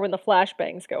door when the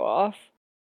flashbangs go off?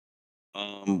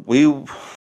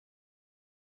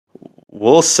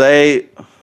 We'll say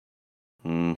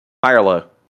high or low.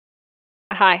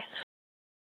 Hi.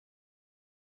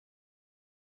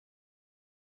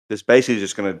 This basically is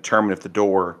just going to determine if the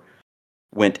door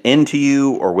went into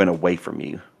you or went away from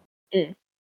you.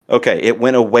 Okay, it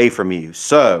went away from you.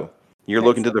 So you're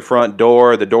looking to the front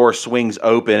door. The door swings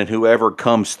open, and whoever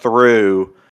comes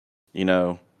through you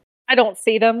know. I don't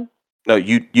see them. No,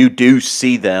 you do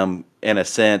see them in a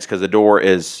sense because the door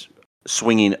is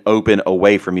swinging open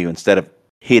away from you instead of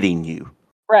hitting you.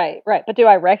 Right. But do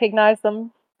I recognize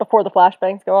them before the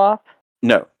flashbangs go off?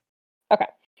 No. Okay.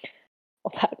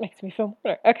 Well, that makes me feel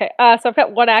better. Okay. So I've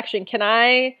got one action. Can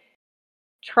I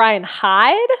try and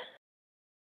hide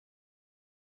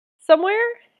somewhere?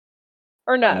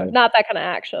 Or no, not that kind of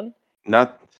action.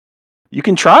 Not. You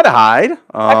can try to hide.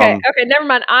 Okay, never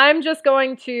mind. I'm just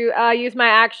going to use my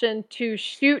action to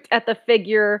shoot at the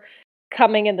figure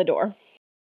coming in the door.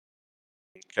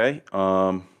 Okay.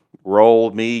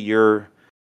 Roll me your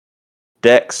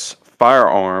Dex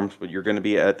firearms, but you're going to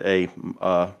be at a.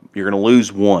 You're going to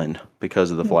lose 1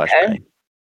 because of the flashbang.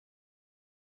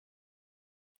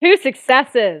 2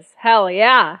 successes. Hell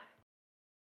yeah.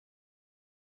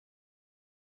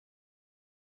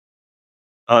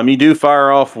 You do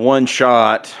fire off 1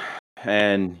 shot,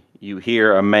 and you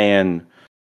hear a man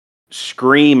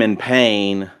scream in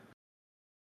pain.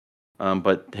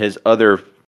 But his other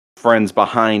friends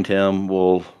behind him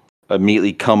will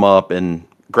immediately come up and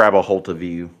grab a hold of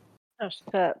you. Oh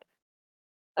shit.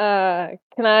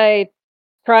 Can I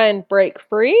try and break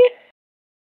free?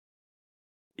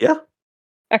 Yeah.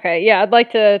 Okay, yeah, I'd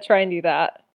like to try and do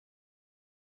that.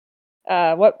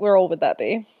 What roll would that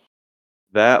be?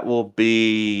 That will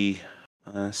be.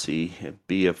 Let's see. It'd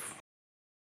be a.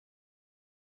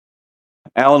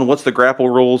 Alan, what's the grapple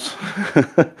rules?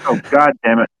 Oh, God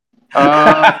damn it.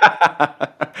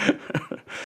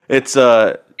 It's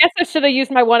I guess I should have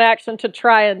used my one action to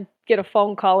try and get a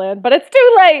phone call in, but it's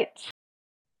too late.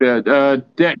 Yeah,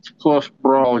 Dex plus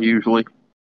brawl usually.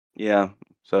 Yeah.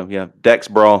 So yeah, Dex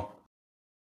brawl.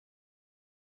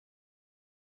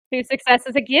 2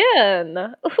 successes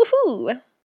again. Ooh.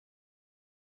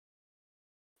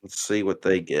 Let's see what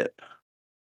they get.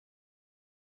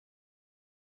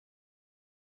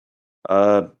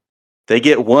 They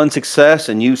get 1 success,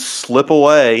 and you slip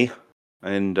away,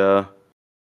 and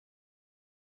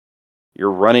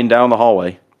you're running down the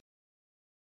hallway.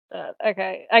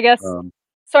 Okay, I guess.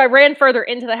 So I ran further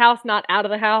into the house, not out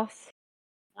of the house.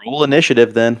 Roll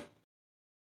initiative then.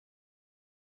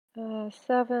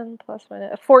 7 plus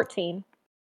 14.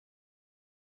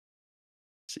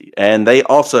 See, and they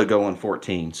also go on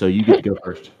 14, so you get to go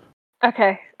first.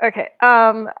 Okay.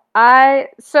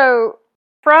 So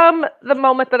from the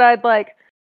moment that I'd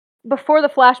before the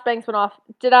flashbangs went off,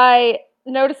 did I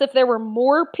notice if there were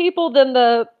more people than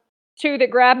the 2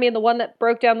 that grabbed me and the one that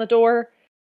broke down the door?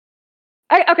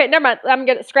 Okay, never mind. I'm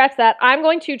gonna scratch that. I'm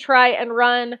going to try and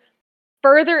run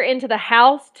further into the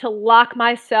house to lock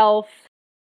myself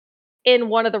in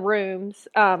one of the rooms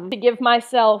to give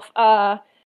myself a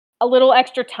little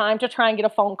extra time to try and get a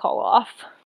phone call off.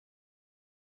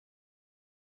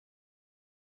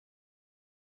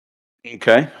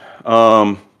 Okay.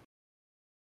 Because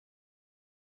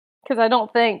I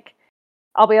don't think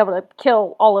I'll be able to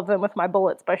kill all of them with my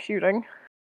bullets by shooting.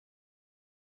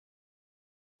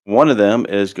 One of them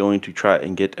is going to try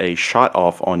and get a shot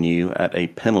off on you at a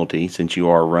penalty since you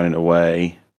are running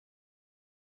away.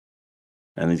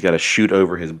 And he's got to shoot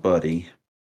over his buddy.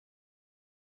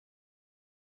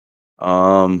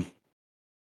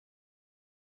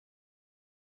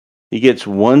 He gets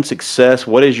 1 success.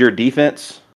 What is your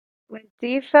defense? My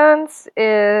defense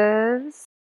is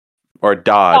Or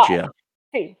dodge, yeah.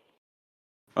 Hey.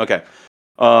 Okay.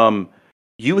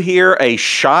 You hear a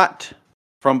shot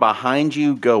from behind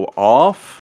you go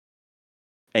off,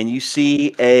 and you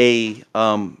see a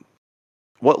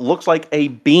what looks like a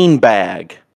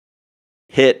beanbag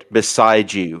hit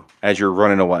beside you as you're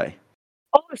running away.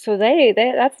 Oh, so they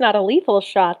that's not a lethal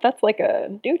shot. That's like a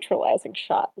neutralizing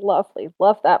shot. Lovely.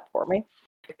 Love that for me.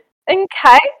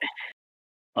 Okay.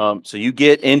 So you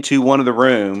get into one of the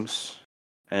rooms,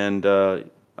 and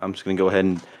I'm just going to go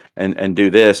ahead and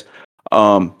do this.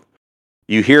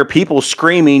 You hear people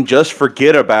screaming, "Just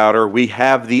forget about her. We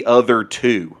have the other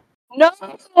 2." No.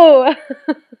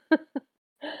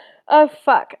 Oh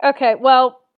fuck. Okay.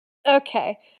 Well.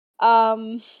 Okay.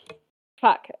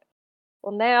 Fuck.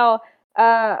 Well now.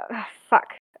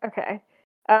 Fuck. Okay.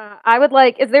 I would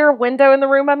like. Is there a window in the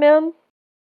room I'm in?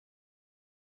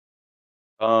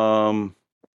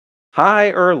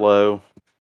 High or low?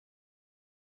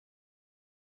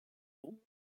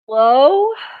 Low.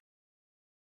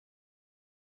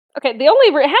 Okay.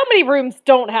 How many rooms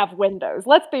don't have windows?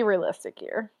 Let's be realistic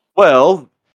here. Well,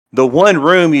 the one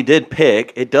room you did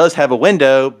pick, it does have a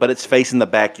window, but it's facing the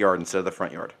backyard instead of the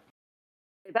front yard.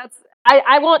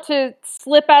 I want to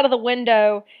slip out of the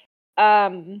window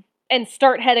and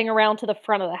start heading around to the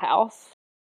front of the house.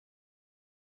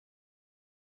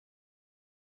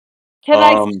 Can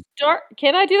I start?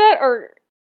 Can I do that? Or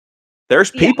There's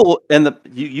people in the.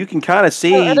 You can kind of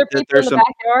see are there that people there's in the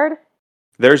backyard?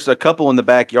 There's a couple in the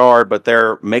backyard, but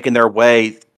they're making their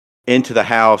way into the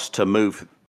house to move.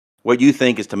 What you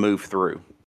think is to move through.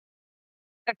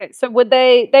 Okay, so would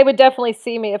they would definitely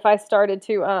see me if I started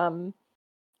to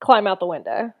climb out the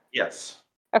window. Yes.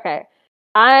 Okay.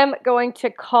 I'm going to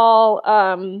call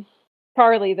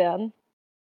Charlie then.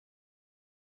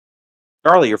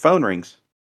 Charlie, your phone rings.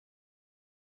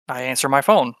 I answer my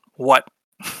phone. What?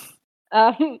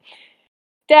 Dad,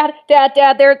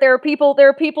 there are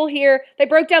people here. They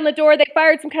broke down the door, they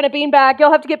fired some kind of beanbag.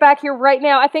 You'll have to get back here right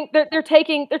now. I think they're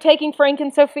taking Frank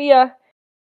and Sophia.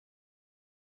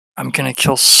 I'm gonna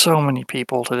kill so many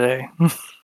people today.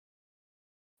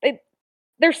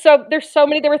 There's so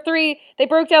many. There were 3. They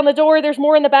broke down the door. There's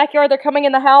more in the backyard. They're coming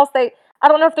in the house. I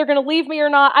don't know if they're gonna leave me or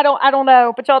not. I don't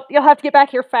know. But you'll have to get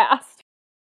back here fast.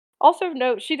 Also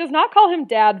note, she does not call him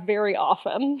Dad very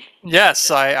often.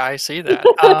 Yes, I see that.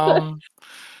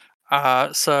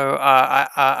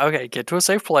 Okay, get to a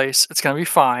safe place. It's gonna be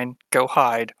fine. Go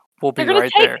hide. We'll be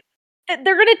right there.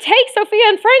 They're gonna take Sophia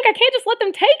and Frank. I can't just let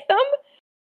them take them.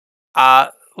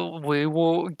 We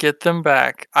will get them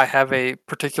back. I have a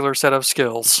particular set of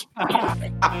skills.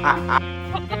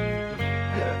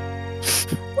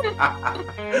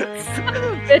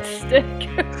 Bitch stick.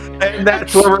 And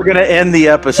that's where we're gonna end the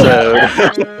episode.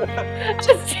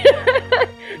 Just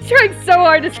trying so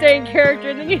hard to stay in character,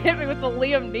 and then you hit me with the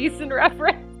Liam Neeson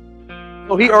reference.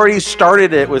 Well, he already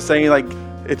started it with saying like,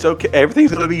 "It's okay,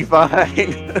 everything's gonna be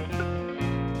fine."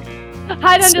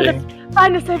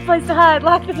 Find a safe place to hide.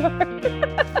 Lock the door.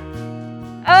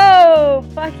 Oh,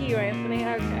 fuck you, Anthony.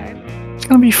 Okay. It's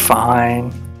gonna be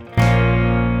fine.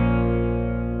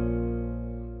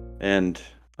 And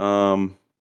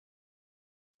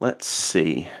let's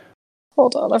see.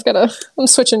 Hold on, I'm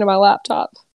switching to my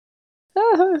laptop.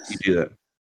 You do that.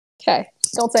 Okay,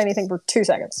 don't say anything for 2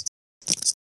 seconds.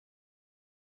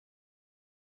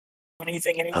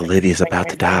 Anything. Olivia's about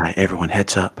to die. Everyone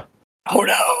heads up. Oh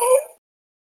no!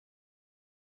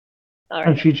 All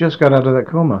And right. she just got out of that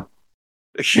coma.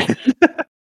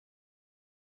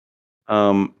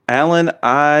 Alan,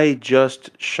 I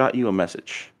just shot you a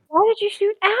message. Why did you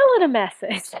shoot Alan a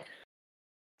message?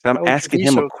 I'm Why would you asking be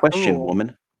him so a question, cruel?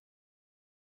 woman.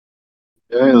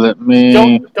 Okay, let me.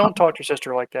 Don't talk to your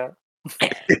sister like that.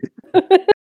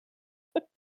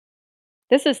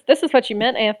 This is what you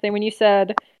meant, Anthony, when you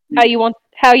said how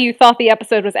you thought the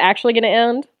episode was actually going to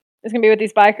end. It's going to be with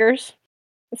these bikers.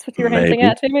 That's what you were hinting Maybe.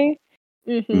 at to me.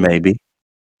 Maybe.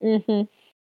 Mm-hmm.